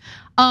changed.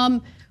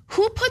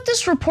 Who put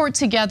this report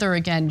together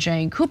again,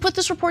 Cenk? Who put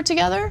this report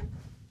together?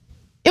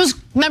 It was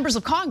members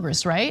of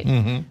Congress, right?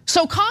 Mm-hmm.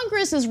 So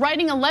Congress is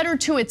writing a letter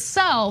to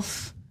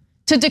itself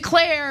to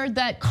declare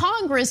that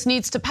Congress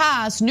needs to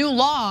pass new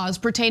laws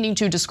pertaining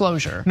to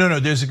disclosure. No,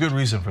 there's a good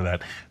reason for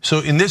that. So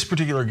in this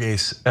particular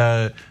case,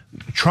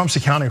 Trump's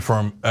accounting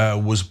firm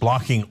was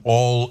blocking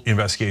all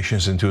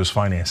investigations into his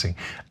financing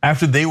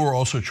after they were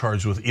also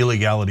charged with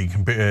illegality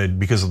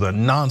because of the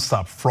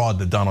nonstop fraud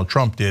that Donald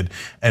Trump did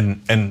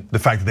and the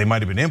fact that they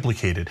might have been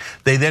implicated.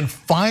 They then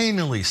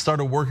finally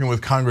started working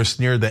with Congress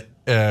near the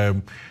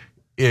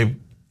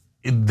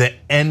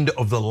end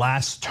of the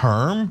last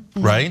term,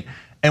 right?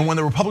 And when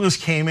the Republicans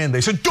came in, they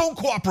said, don't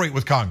cooperate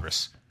with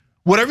Congress.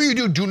 Whatever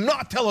you do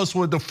not tell us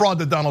what the fraud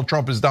that Donald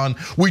Trump has done.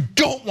 We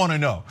don't want to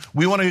know.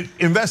 We want to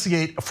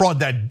investigate a fraud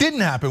that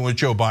didn't happen with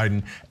Joe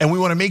Biden, and we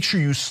want to make sure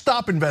you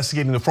stop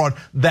investigating the fraud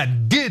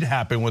that did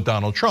happen with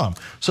Donald Trump.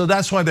 So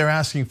that's why they're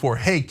asking for,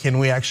 hey, can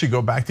we actually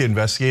go back to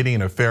investigating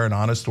in a fair and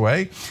honest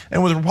way?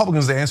 And with the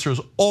Republicans, the answer is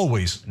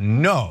always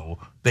no.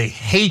 They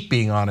hate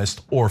being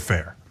honest or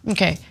fair.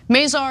 Okay,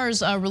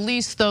 Mazars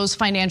released those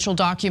financial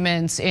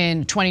documents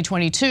in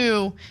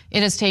 2022.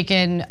 It has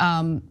taken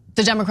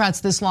the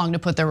Democrats this long to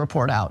put their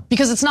report out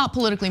because it's not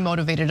politically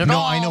motivated at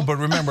all. No, I know, but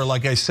remember,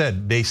 like I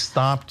said, they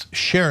stopped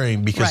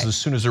sharing because as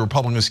soon as the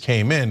Republicans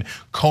came in,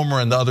 Comer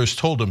and the others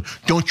told them,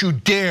 don't you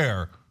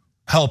dare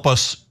help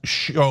us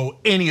show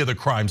any of the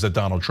crimes that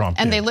Donald Trump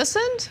did. And they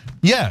listened?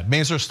 Yeah,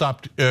 Mazars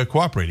stopped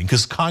cooperating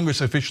because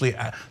Congress officially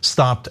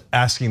stopped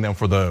asking them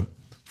for the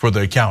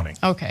accounting.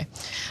 Okay,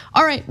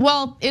 all right,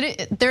 well,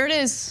 there it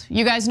is.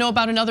 You guys know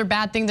about another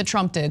bad thing that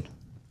Trump did.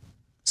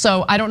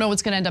 So I don't know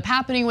what's gonna end up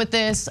happening with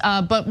this,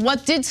 but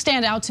what did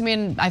stand out to me,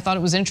 and I thought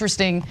it was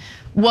interesting,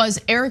 was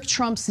Eric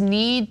Trump's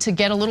need to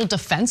get a little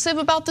defensive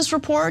about this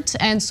report.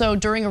 And so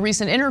during a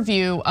recent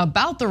interview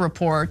about the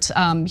report,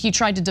 he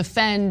tried to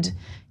defend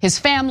his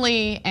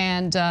family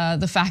and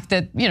the fact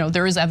that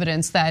there is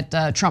evidence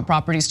that Trump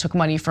properties took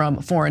money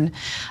from foreign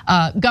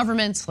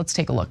governments. Let's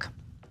take a look.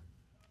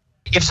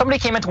 If somebody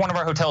came into one of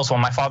our hotels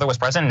when my father was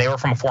president, and they were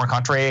from a foreign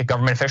country, a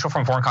government official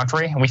from a foreign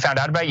country, and we found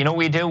out about it, you know what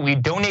we do? We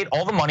donate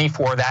all the money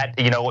for that,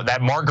 that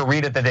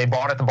margarita that they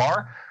bought at the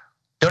bar,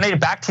 donate it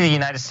back to the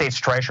United States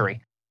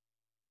Treasury.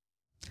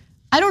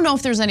 I don't know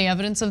if there's any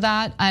evidence of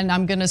that, and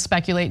I'm gonna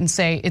speculate and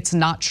say it's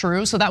not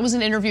true. So that was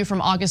an interview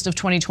from August of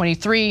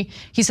 2023.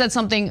 He said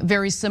something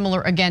very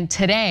similar again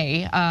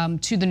today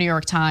to the New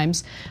York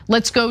Times.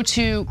 Let's go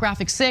to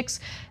graphic 6.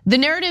 The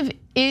narrative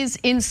is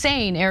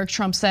insane, Eric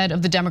Trump said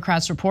of the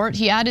Democrats' report.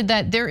 He added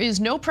that there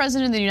is no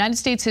president in the United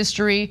States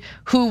history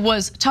who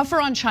was tougher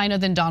on China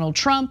than Donald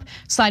Trump,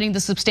 citing the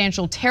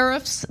substantial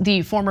tariffs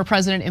the former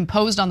president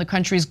imposed on the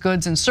country's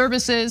goods and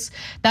services.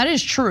 That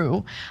is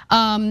true.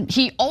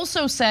 He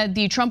also said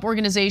the Trump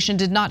organization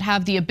did not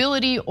have the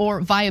ability or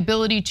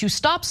viability to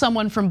stop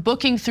someone from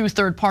booking through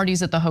third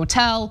parties at the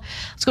hotel.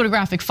 Let's go to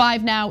graphic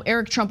 5 now.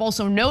 Eric Trump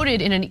also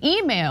noted in an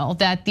email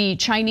that the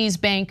Chinese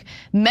bank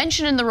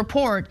mentioned in the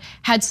report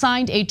had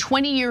signed a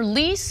 20-year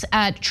lease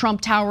at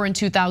Trump Tower in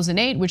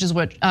 2008, which is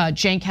what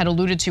Cenk had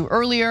alluded to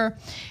earlier.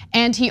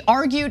 And he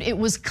argued it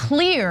was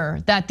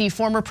clear that the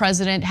former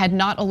president had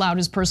not allowed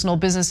his personal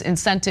business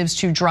incentives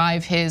to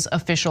drive his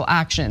official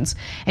actions.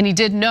 And he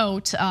did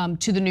note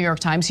to the New York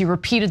Times, he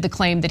repeated the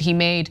claim that he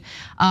made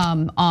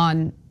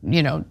on,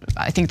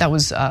 I think that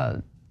was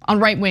on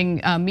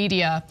right-wing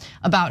media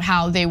about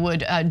how they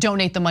would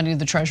donate the money to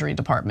the Treasury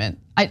Department.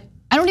 I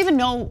don't even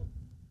know.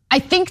 I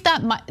think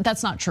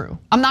that's not true.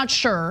 I'm not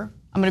sure.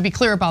 I'm gonna be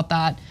clear about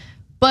that.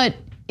 But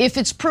if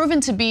it's proven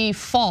to be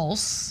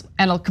false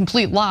and a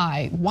complete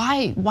lie,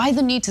 why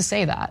the need to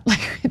say that?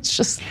 Like, it's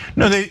just.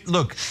 No,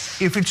 look,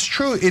 if it's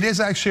true, it is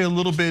actually a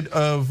little bit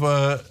of,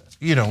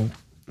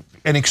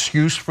 an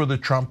excuse for the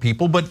Trump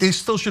people, but they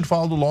still should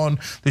follow the law and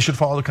they should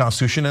follow the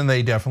Constitution, and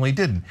they definitely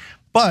didn't.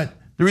 But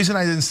the reason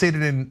I didn't state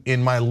it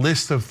in my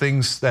list of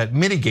things that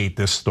mitigate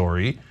this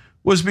story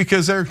was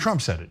because Eric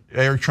Trump said it.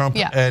 Eric Trump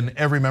and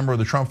every member of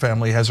the Trump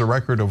family has a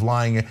record of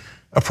lying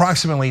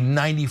approximately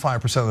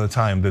 95% of the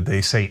time that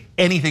they say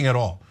anything at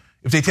all.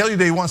 If they tell you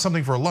they want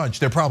something for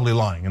lunch, they're probably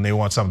lying and they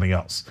want something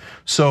else.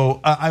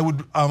 So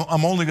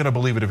I'm only gonna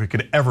believe it if it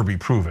could ever be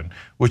proven,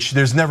 which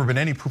there's never been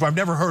any proof. I've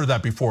never heard of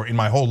that before in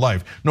my whole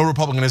life. No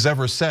Republican has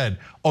ever said,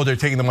 oh, they're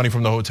taking the money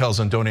from the hotels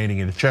and donating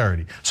it to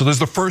charity. So this is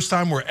the first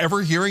time we're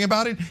ever hearing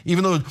about it,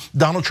 even though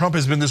Donald Trump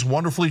has been this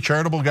wonderfully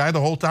charitable guy the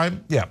whole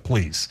time. Yeah,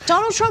 please.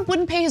 Donald Trump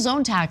wouldn't pay his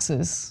own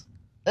taxes.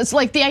 It's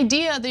like the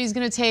idea that he's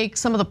gonna take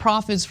some of the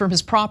profits from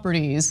his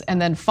properties and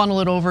then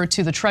funnel it over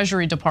to the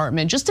Treasury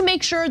Department just to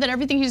make sure that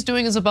everything he's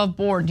doing is above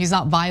board. He's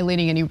not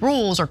violating any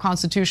rules or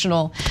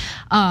constitutional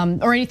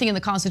or anything in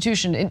the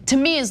Constitution. It, to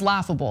me, is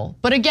laughable.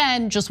 But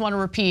again, just want to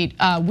repeat,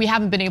 we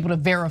haven't been able to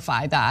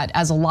verify that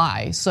as a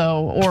lie,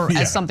 or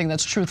as something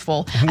that's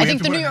truthful. I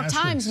think the New York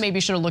Times maybe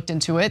should have looked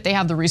into it. They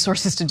have the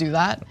resources to do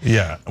that.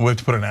 Yeah, we have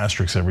to put an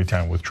asterisk every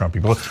time with Trump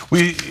people.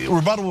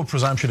 Rebuttable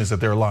presumption is that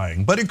they're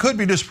lying, but it could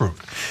be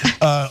disproved.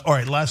 All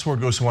right, last word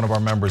goes to one of our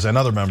members.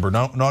 Another member,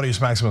 Naughtius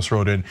Maximus,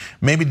 wrote in,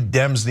 maybe the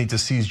Dems need to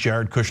seize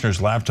Jared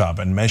Kushner's laptop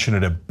and mention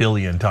it 1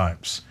 billion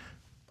times.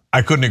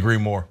 I couldn't agree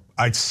more.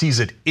 I'd seize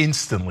it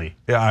instantly.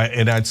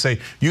 And I'd say,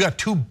 you got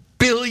 $2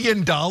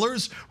 billion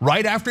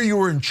right after you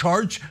were in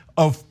charge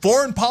of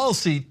foreign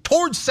policy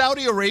towards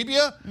Saudi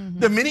Arabia.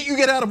 The minute you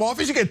get out of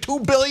office, you get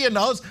 $2 billion.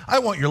 I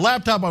want your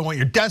laptop, I want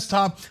your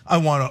desktop, I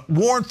want a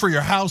warrant for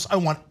your house, I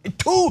want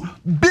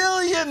 $2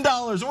 billion.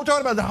 We're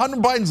talking about Hunter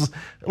Biden's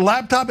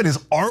laptop and his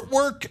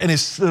artwork and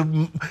his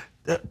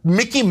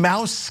Mickey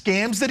Mouse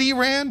scams that he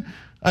ran.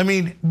 I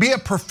mean, be a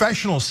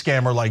professional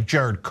scammer like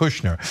Jared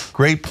Kushner.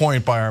 Great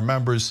point by our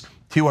members,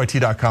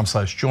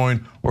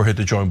 tyt.com/join, or hit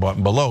the join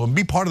button below and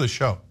be part of the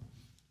show.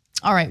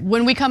 All right,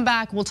 when we come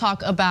back, we'll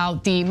talk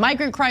about the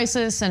migrant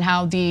crisis and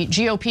how the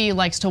GOP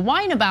likes to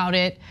whine about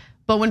it,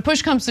 but when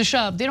push comes to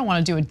shove, they don't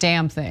want to do a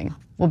damn thing.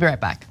 We'll be right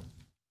back.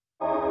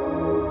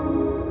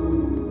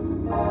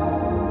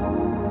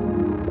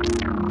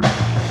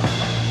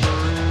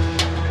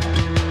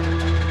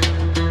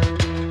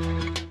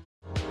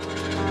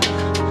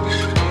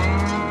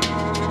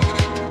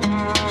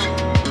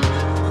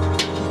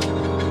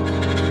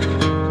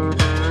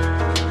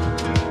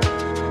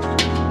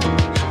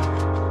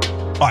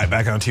 All right,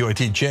 back on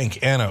TYT, Cenk,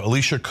 Anna,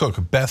 Alicia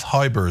Cook, Beth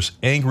Hybers,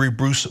 Angry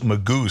Bruce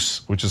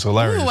Magoose, which is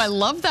hilarious. Ooh, I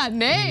love that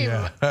name.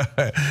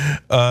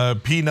 Yeah.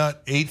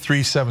 Peanut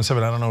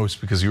 8377. I don't know, it's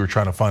because you were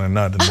trying to find a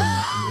nut. And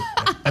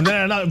then, And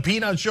then another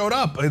peanut showed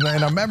up in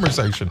our member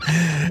section.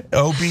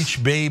 O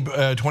Beach Babe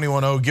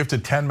 210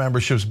 gifted 10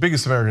 memberships,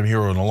 biggest American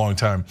hero in a long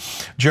time.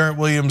 Jarrett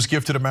Williams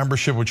gifted a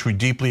membership, which we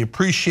deeply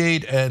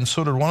appreciate, and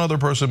so did one other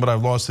person, but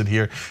I've lost it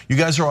here. You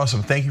guys are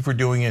awesome. Thank you for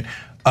doing it.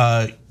 You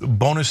can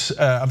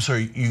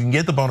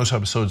get the bonus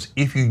episodes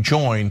if you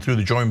join through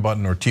the join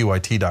button or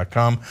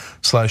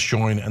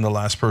tyt.com/join. And the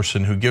last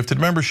person who gifted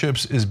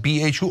memberships is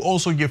BH, who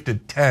also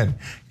gifted 10. You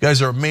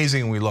guys are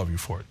amazing and we love you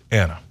for it.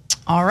 Anna.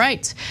 All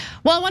right.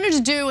 Well, I wanted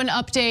to do an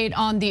update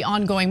on the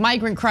ongoing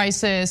migrant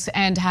crisis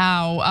and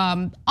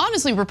how,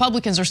 honestly,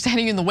 Republicans are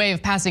standing in the way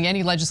of passing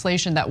any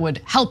legislation that would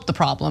help the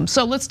problem.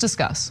 So let's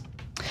discuss.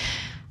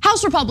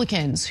 House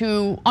Republicans,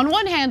 who on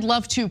one hand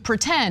love to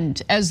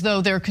pretend as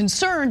though they're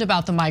concerned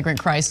about the migrant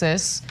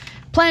crisis,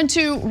 plan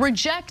to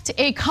reject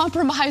a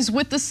compromise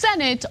with the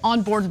Senate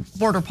on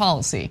border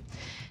policy.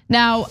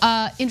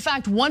 Now, in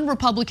fact, one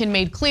Republican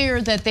made clear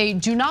that they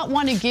do not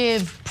want to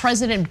give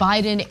President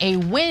Biden a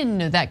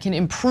win that can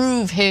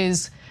improve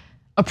his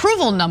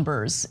approval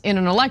numbers in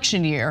an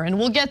election year, and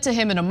we'll get to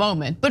him in a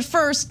moment. But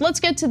first, let's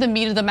get to the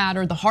meat of the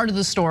matter, the heart of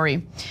the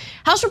story.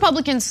 House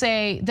Republicans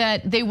say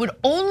that they would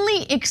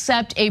only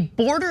accept a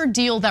border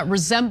deal that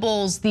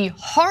resembles the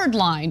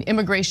hardline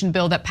immigration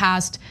bill that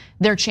passed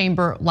their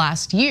chamber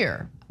last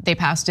year. They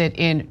passed it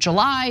in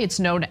July. It's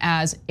known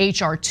as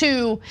HR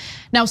 2.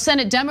 Now,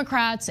 Senate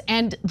Democrats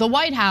and the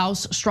White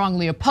House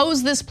strongly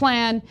oppose this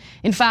plan.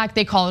 In fact,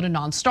 they call it a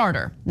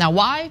non-starter. Now,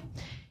 why?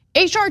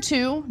 HR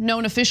 2,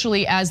 known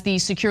officially as the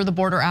Secure the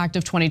Border Act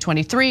of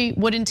 2023,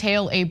 would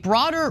entail a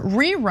broader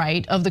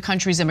rewrite of the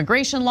country's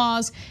immigration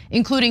laws,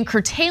 including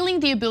curtailing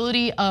the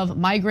ability of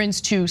migrants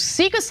to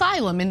seek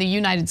asylum in the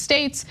United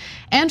States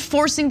and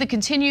forcing the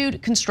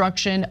continued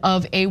construction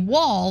of a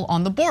wall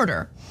on the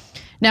border.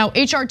 Now,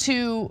 HR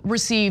 2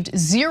 received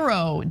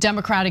 0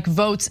 Democratic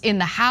votes in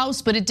the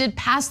House, but it did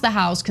pass the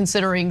House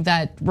considering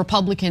that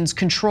Republicans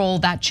control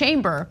that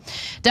chamber.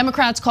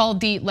 Democrats called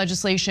the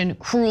legislation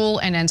cruel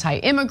and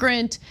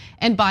anti-immigrant,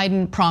 and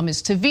Biden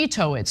promised to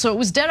veto it. So it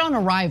was dead on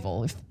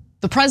arrival. If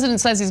the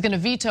president says he's gonna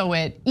veto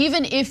it,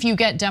 even if you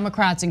get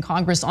Democrats in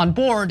Congress on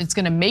board, it's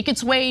gonna make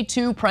its way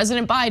to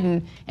President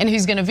Biden and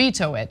he's gonna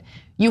veto it.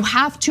 You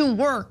have to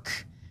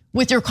work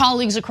with your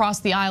colleagues across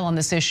the aisle on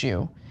this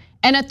issue.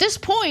 And at this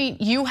point,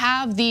 you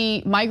have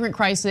the migrant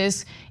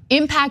crisis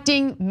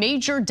impacting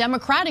major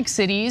Democratic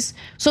cities.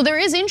 So there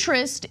is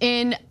interest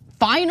in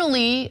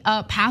finally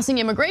passing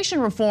immigration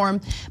reform.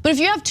 But if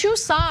you have two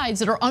sides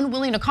that are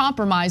unwilling to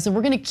compromise, then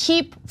we're gonna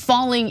keep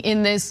falling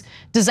in this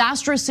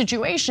disastrous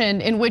situation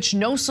in which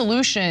no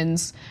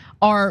solutions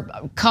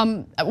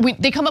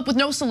they come up with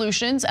no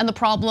solutions, and the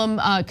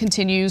problem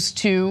continues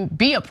to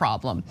be a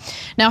problem.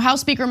 Now, House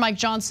Speaker Mike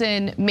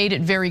Johnson made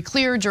it very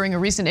clear during a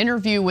recent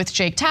interview with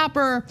Jake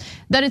Tapper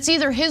that it's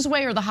either his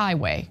way or the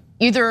highway.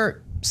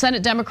 Either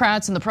Senate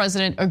Democrats and the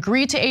president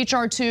agree to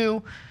HR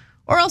 2,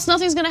 or else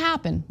nothing's gonna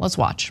happen. Let's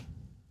watch.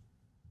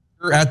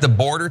 You're at the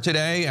border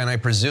today, and I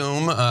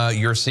presume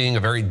you're seeing a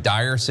very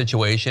dire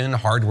situation.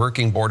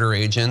 Hardworking border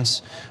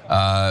agents,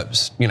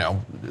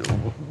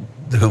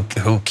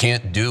 who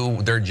can't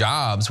do their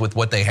jobs with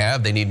what they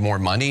have. They need more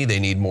money, they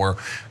need more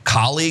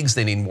colleagues,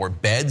 they need more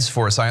beds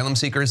for asylum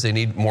seekers, they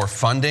need more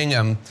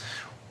funding.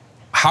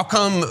 How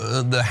come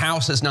the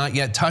House has not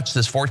yet touched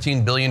this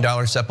 $14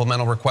 billion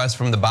supplemental request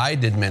from the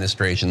Biden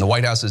administration? The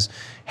White House is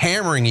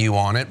hammering you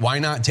on it. Why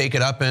not take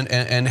it up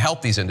and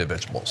help these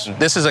individuals?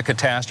 This is a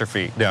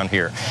catastrophe down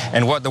here.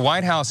 And what the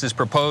White House is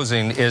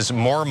proposing is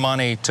more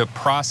money to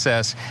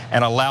process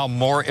and allow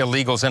more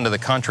illegals into the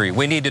country.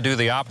 We need to do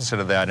the opposite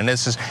of that. And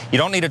this is, you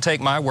don't need to take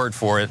my word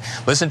for it.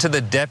 Listen to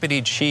the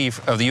deputy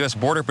chief of the US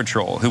Border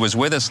Patrol who was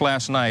with us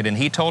last night, and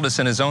he told us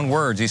in his own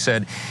words, he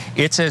said,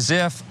 it's as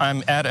if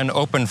I'm at an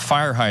open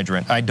fire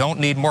hydrant. I don't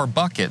need more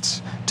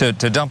buckets to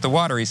dump the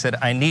water. He said,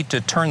 I need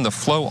to turn the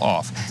flow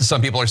off.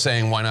 Some people are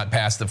saying, why not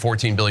pass the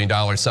 $14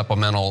 billion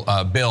supplemental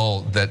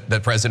bill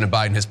that President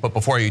Biden has put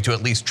before you to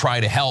at least try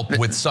to help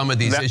with some of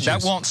these issues?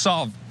 That won't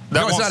solve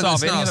any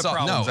of the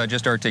problems I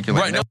just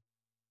articulated. Right.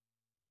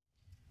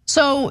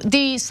 So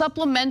the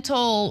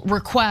supplemental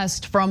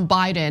request from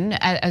Biden,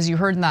 as you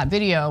heard in that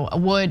video,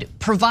 would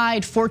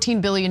provide $14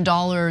 billion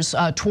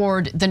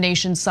toward the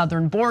nation's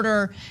southern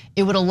border.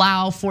 It would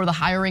allow for the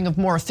hiring of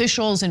more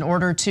officials in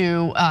order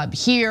to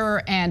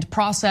hear and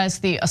process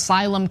the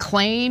asylum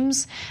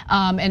claims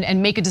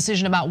and make a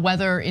decision about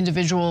whether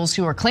individuals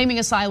who are claiming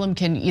asylum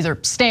can either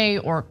stay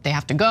or they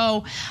have to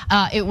go.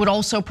 It would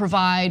also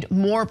provide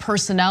more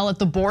personnel at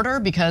the border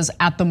because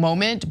at the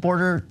moment,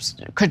 Border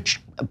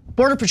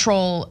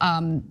Patrol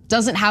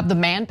doesn't have the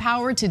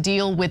manpower to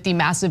deal with the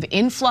massive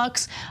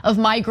influx of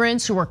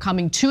migrants who are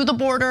coming to the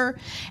border.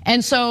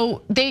 And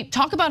so they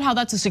talk about how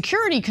that's a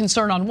security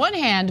concern on one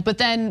hand, but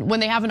then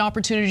when they have an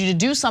opportunity to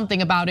do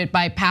something about it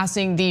by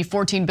passing the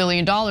 $14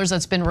 billion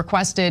that's been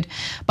requested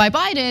by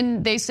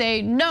Biden, they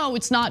say, no,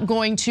 it's not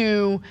going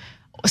to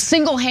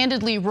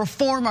single-handedly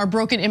reform our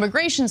broken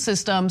immigration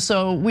system,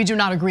 so we do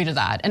not agree to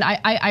that. And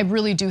I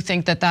really do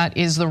think that that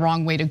is the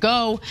wrong way to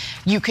go.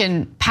 You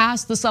can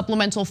pass the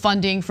supplemental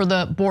funding for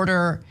the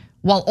border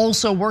while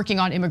also working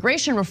on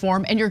immigration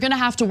reform, and you're gonna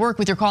have to work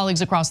with your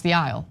colleagues across the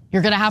aisle.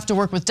 You're gonna have to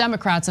work with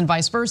Democrats and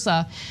vice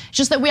versa. It's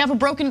just that we have a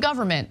broken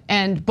government,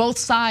 and both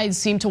sides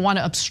seem to want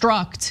to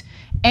obstruct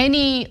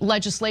any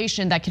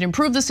legislation that can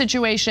improve the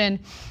situation.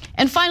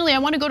 And finally, I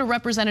want to go to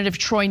Representative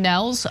Troy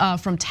Nehls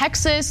from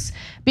Texas,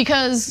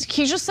 because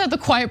he just said the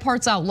quiet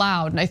parts out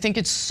loud, and I think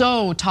it's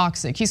so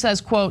toxic. He says,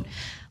 quote,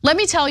 "Let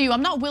me tell you,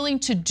 I'm not willing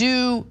to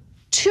do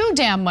too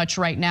damn much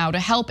right now to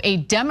help a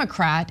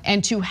Democrat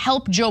and to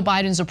help Joe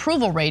Biden's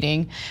approval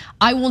rating.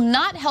 I will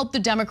not help the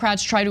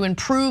Democrats try to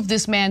improve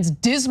this man's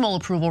dismal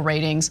approval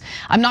ratings.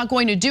 I'm not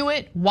going to do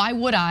it. Why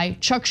would I?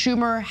 Chuck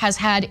Schumer has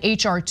had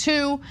HR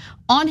 2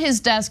 on his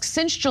desk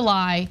since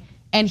July,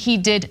 and he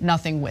did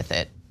nothing with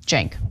it."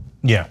 Cenk.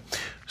 Yeah,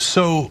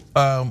 so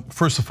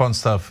first the fun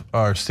stuff,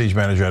 our stage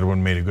manager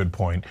Edwin made a good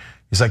point.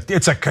 He's like,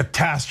 it's a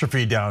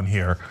catastrophe down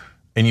here.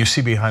 And you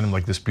see behind him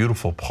like this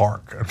beautiful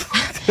park.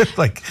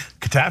 Like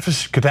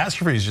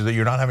catastrophes that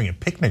you're not having a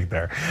picnic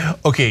there.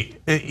 Okay,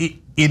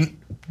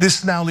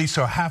 this now leads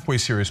to a halfway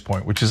serious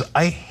point, which is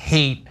I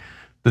hate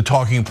the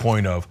talking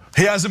point of,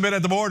 he hasn't been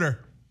at the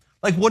border.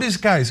 Like what is,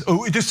 guys,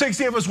 the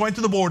 60 of us went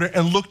to the border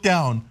and looked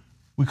down.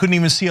 We couldn't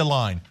even see a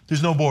line.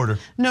 There's no border.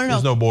 No.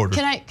 There's no border.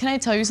 Can I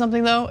tell you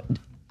something though?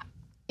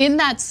 In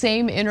that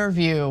same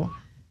interview,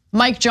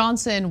 Mike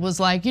Johnson was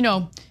like,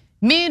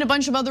 me and a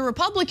bunch of other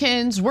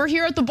Republicans, we're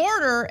here at the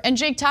border, and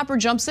Jake Tapper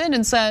jumps in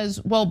and says,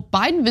 well,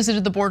 Biden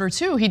visited the border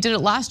too. He did it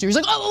last year. He's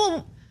like,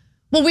 oh,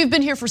 well, we've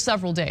been here for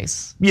several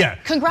days. Yeah.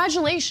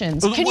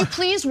 Congratulations. Can you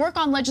please work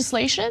on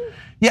legislation?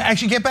 Yeah,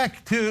 actually get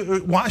back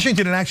to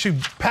Washington and actually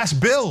pass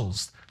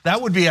bills. That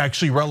would be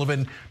actually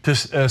relevant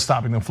to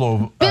stopping the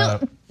flow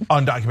of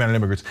undocumented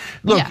immigrants.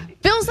 Look, yeah,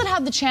 bills that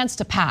have the chance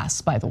to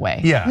pass, by the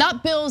way. Yeah.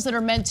 Not bills that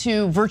are meant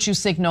to virtue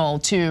signal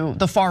to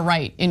the far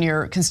right in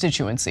your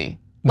constituency.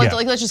 Like,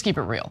 let's just keep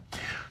it real.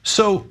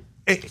 So,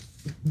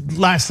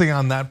 last thing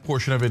on that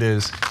portion of it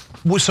is,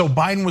 so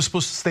Biden was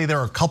supposed to stay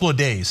there a couple of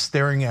days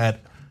staring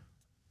at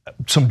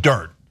some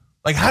dirt.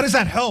 Like, how does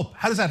that help?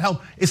 How does that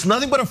help? It's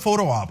nothing but a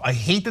photo op. I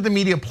hate that the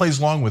media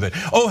plays along with it.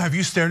 Oh, have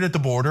you stared at the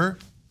border?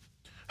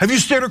 Have you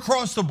stared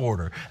across the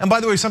border? And by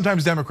the way,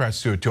 sometimes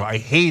Democrats do it too. I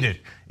hate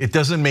it. It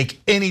doesn't make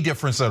any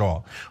difference at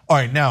all. All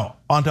right, now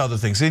on to other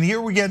things. And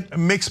here we get a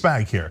mixed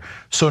bag here.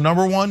 So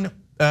number one,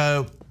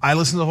 I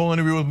listened to the whole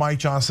interview with Mike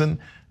Johnson,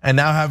 and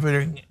now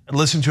having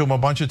listened to him a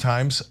bunch of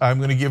times, I'm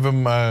going to give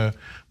him, I'm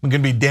going to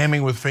be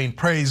damning with faint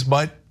praise,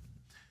 but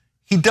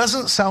he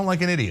doesn't sound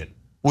like an idiot,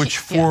 which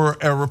for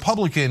a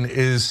Republican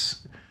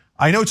is,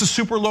 I know it's a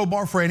super low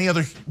bar for any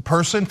other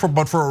person,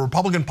 but for a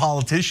Republican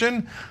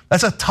politician,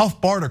 that's a tough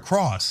bar to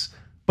cross.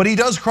 But he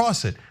does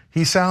cross it.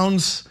 He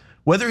sounds,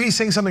 whether he's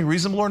saying something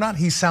reasonable or not,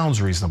 he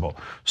sounds reasonable.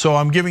 So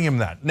I'm giving him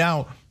that.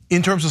 Now,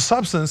 in terms of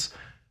substance,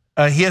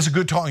 he has a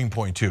good talking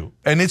point too,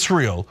 and it's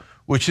real,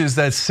 which is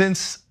that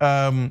since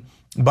Biden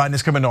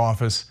has come into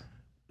office,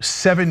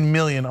 7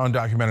 million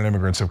undocumented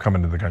immigrants have come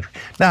into the country.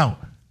 Now,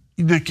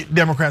 the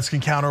Democrats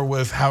can counter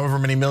with however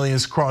many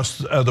millions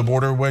crossed the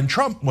border when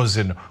Trump was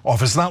in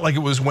office. Not like it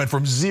went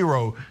from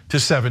 0 to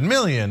 7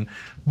 million,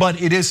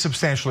 but it is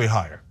substantially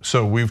higher.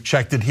 So we've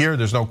checked it here.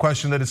 There's no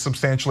question that it's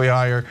substantially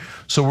higher.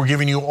 So we're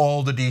giving you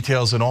all the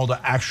details and all the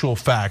actual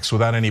facts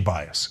without any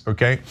bias,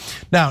 okay?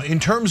 Now, in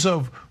terms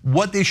of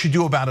what they should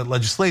do about it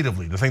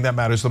legislatively, the thing that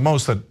matters the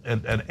most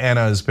that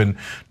Anna has been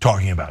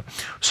talking about.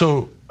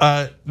 So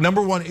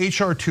number one,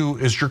 HR 2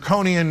 is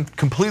draconian,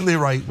 completely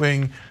right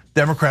wing.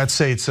 Democrats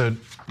say it's a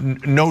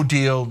no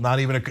deal, not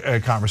even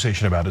a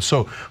conversation about it.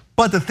 So,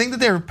 but the thing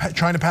that they're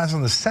trying to pass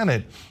in the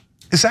Senate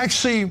is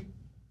actually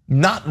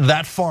not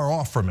that far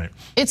off from it.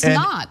 It's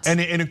not.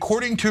 And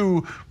according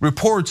to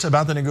reports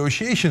about the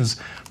negotiations,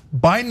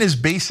 Biden is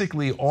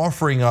basically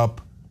offering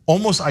up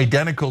almost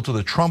identical to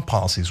the Trump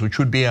policies, which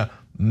would be a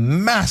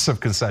massive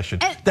concession.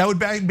 That would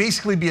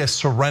basically be a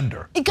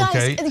surrender.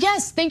 Guys,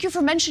 yes, thank you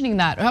for mentioning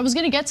that. I was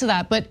gonna get to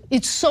that, but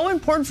it's so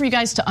important for you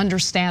guys to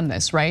understand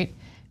this, right?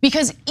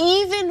 Because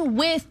even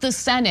with the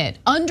Senate,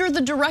 under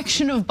the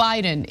direction of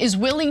Biden, is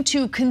willing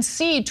to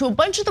concede to a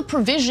bunch of the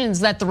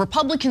provisions that the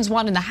Republicans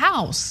want in the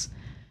House,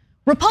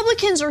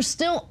 Republicans are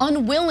still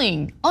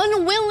unwilling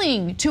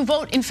to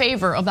vote in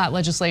favor of that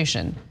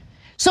legislation.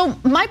 So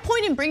my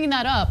point in bringing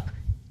that up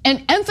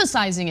and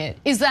emphasizing it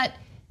is that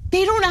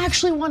they don't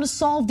actually want to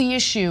solve the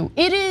issue.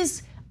 It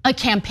is a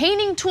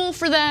campaigning tool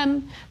for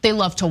them. They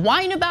love to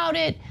whine about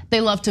it. They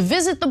love to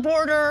visit the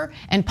border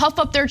and puff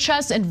up their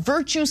chests and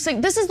virtue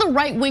signal. This is the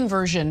right-wing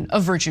version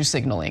of virtue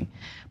signaling.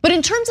 But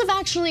in terms of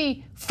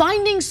actually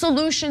finding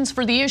solutions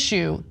for the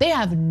issue, they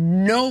have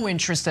no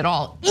interest at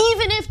all,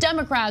 even if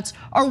Democrats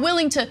are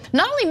willing to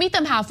not only meet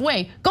them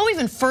halfway, go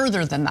even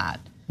further than that.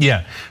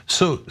 Yeah,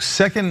 so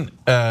second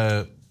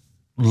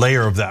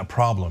layer of that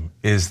problem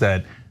is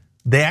that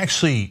they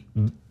actually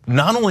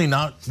not only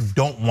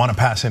don't want to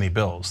pass any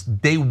bills,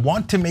 they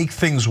want to make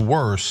things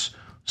worse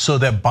so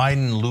that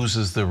Biden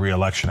loses the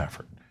re-election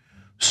effort.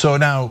 So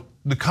now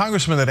the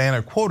congressman that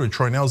Anna quoted,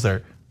 Troy Nehls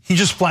there, he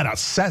just flat out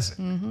says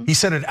it. He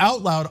said it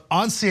out loud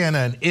on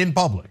CNN in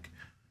public.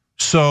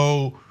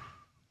 So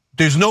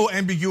There's no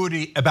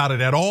ambiguity about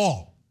it at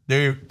all.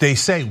 They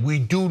say we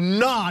do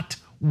not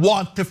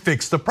want to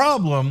fix the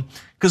problem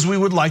because we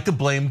would like to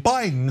blame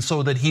Biden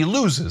so that he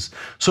loses.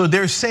 So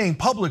they're saying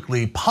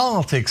publicly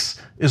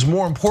politics is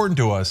more important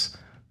to us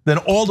than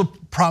all the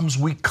problems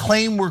we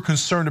claim we're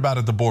concerned about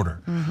at the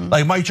border.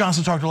 Like Mike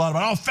Johnson talked a lot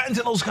about,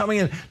 fentanyl's coming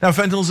in. Now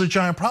fentanyl's a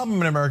giant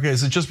problem in America.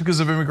 Is it just because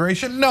of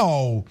immigration?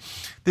 No,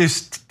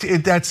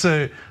 that's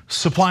a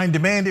supply and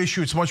demand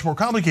issue. It's much more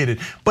complicated.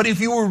 But if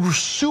you were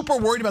super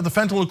worried about the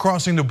fentanyl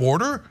crossing the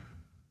border,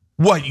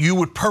 what, you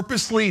would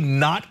purposely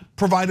not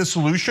provide a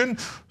solution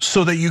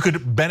so that you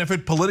could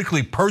benefit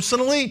politically,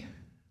 personally,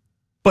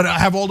 but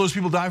have all those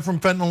people die from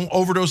fentanyl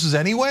overdoses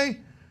anyway?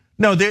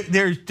 No,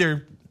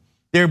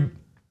 they're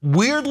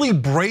weirdly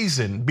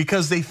brazen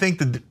because they think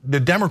that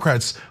the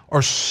Democrats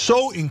are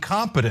so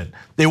incompetent,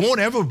 they won't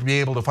ever be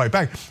able to fight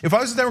back. If I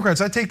was the Democrats,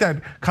 I'd take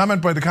that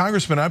comment by the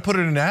congressman, I'd put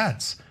it in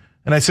ads.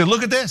 And I'd say,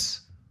 look at this.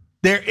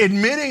 They're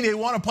admitting they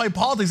want to play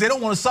politics. They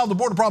don't want to solve the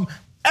border problem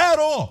at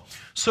all.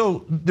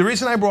 So the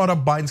reason I brought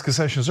up Biden's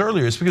concessions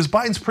earlier is because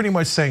Biden's pretty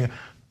much saying,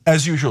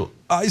 as usual,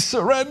 I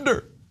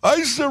surrender.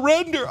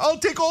 I'll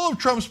take all of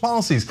Trump's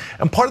policies.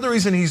 And part of the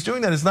reason he's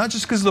doing that is not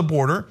just because of the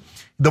border.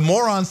 The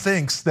moron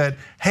thinks that,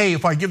 hey,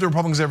 if I give the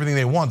Republicans everything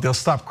they want, they'll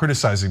stop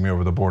criticizing me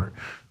over the border.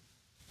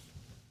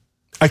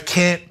 I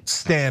can't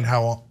stand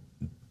how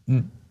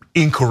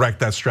incorrect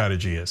that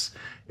strategy is.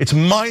 It's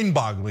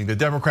mind-boggling that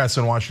Democrats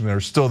in Washington are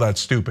still that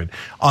stupid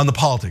on the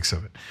politics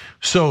of it.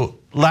 So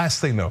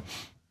last thing though,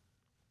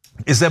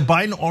 is that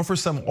Biden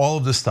offers them all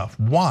of this stuff.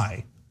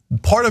 Why?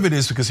 Part of it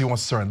is because he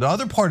wants to surrender. The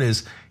other part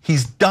is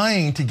he's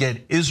dying to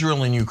get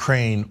Israel and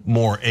Ukraine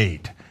more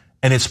aid.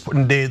 And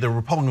the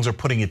Republicans are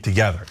putting it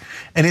together.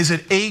 And is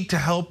it aid to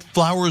help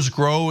flowers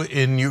grow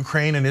in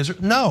Ukraine and Israel?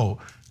 No,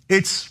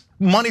 it's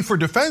money for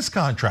defense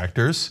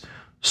contractors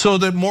so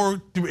that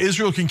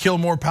Israel can kill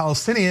more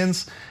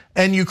Palestinians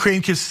and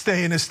Ukraine can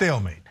stay in a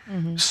stalemate.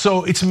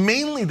 So it's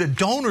mainly the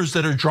donors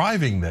that are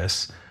driving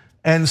this.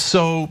 And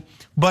so,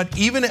 but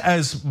even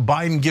as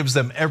Biden gives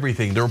them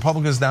everything, the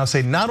Republicans now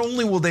say not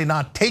only will they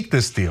not take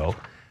this deal,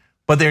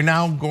 but they're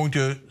now going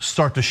to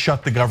start to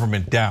shut the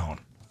government down.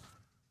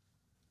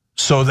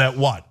 So that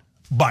what?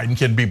 Biden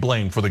can be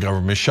blamed for the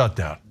government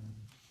shutdown.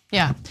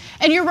 Yeah,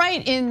 and you're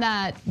right in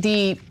that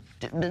the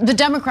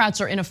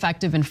Democrats are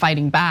ineffective in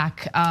fighting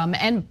back,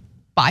 and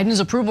Biden's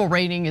approval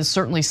rating is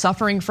certainly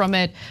suffering from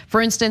it. For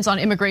instance, on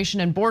immigration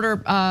and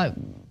border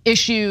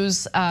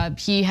issues,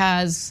 he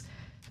has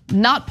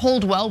not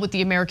polled well with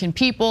the American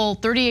people.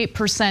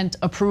 38%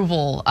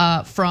 approval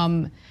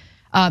from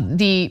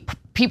the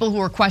people who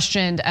were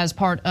questioned as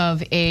part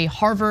of a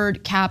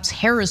Harvard Caps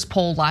Harris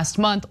poll last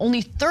month.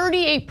 Only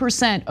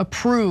 38%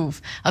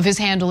 approve of his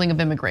handling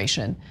of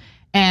immigration.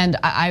 And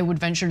I would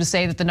venture to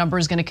say that the number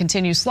is going to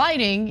continue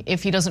sliding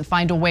if he doesn't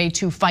find a way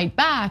to fight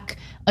back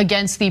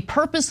against the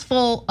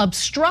purposeful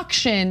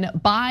obstruction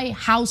by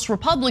House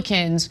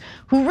Republicans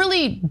who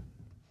really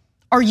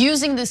are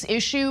using this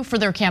issue for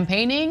their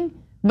campaigning,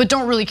 but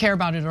don't really care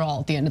about it at all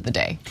at the end of the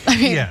day. I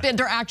mean,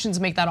 their actions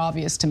make that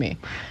obvious to me.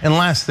 And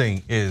last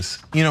thing is,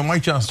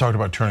 Mike Johnson talked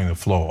about turning the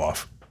flow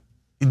off.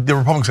 The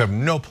Republicans have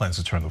no plans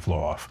to turn the flow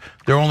off.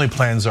 Their only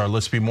plans are,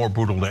 let's be more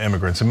brutal to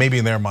immigrants. And maybe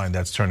in their mind,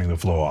 that's turning the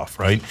flow off,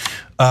 right?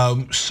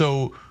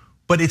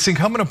 But it's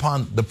incumbent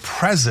upon the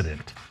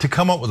president to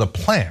come up with a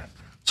plan.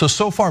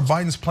 So far,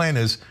 Biden's plan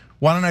is,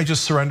 why don't I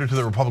just surrender to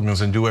the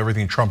Republicans and do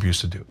everything Trump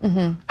used to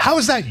do? How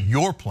is that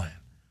your plan?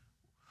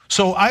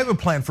 So I have a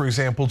plan, for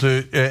example,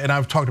 and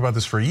I've talked about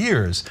this for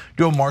years,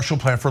 do a Marshall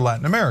Plan for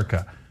Latin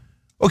America.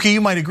 Okay, you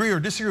might agree or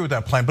disagree with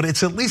that plan, but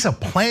it's at least a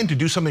plan to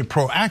do something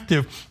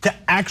proactive to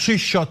actually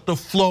shut the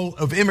flow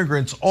of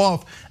immigrants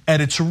off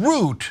at its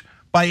root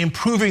by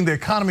improving the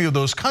economy of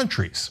those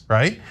countries,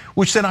 right?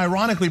 Which then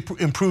ironically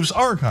improves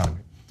our economy.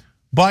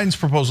 Biden's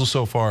proposal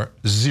so far,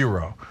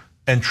 zero.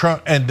 And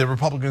Trump and the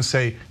Republicans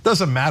say,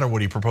 doesn't matter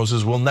what he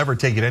proposes, we'll never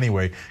take it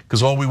anyway,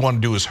 because all we want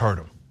to do is hurt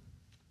him.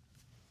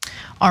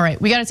 All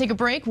right, we got to take a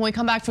break. When we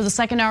come back for the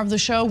second hour of the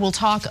show, we'll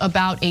talk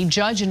about a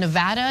judge in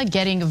Nevada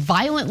getting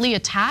violently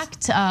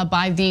attacked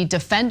by the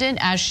defendant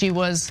as she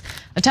was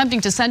attempting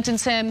to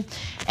sentence him.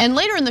 And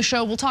later in the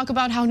show, we'll talk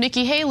about how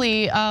Nikki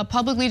Haley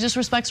publicly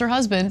disrespects her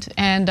husband.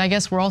 And I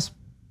guess we're all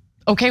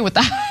okay with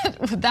that.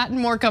 With that and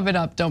more coming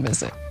up, don't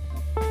miss it.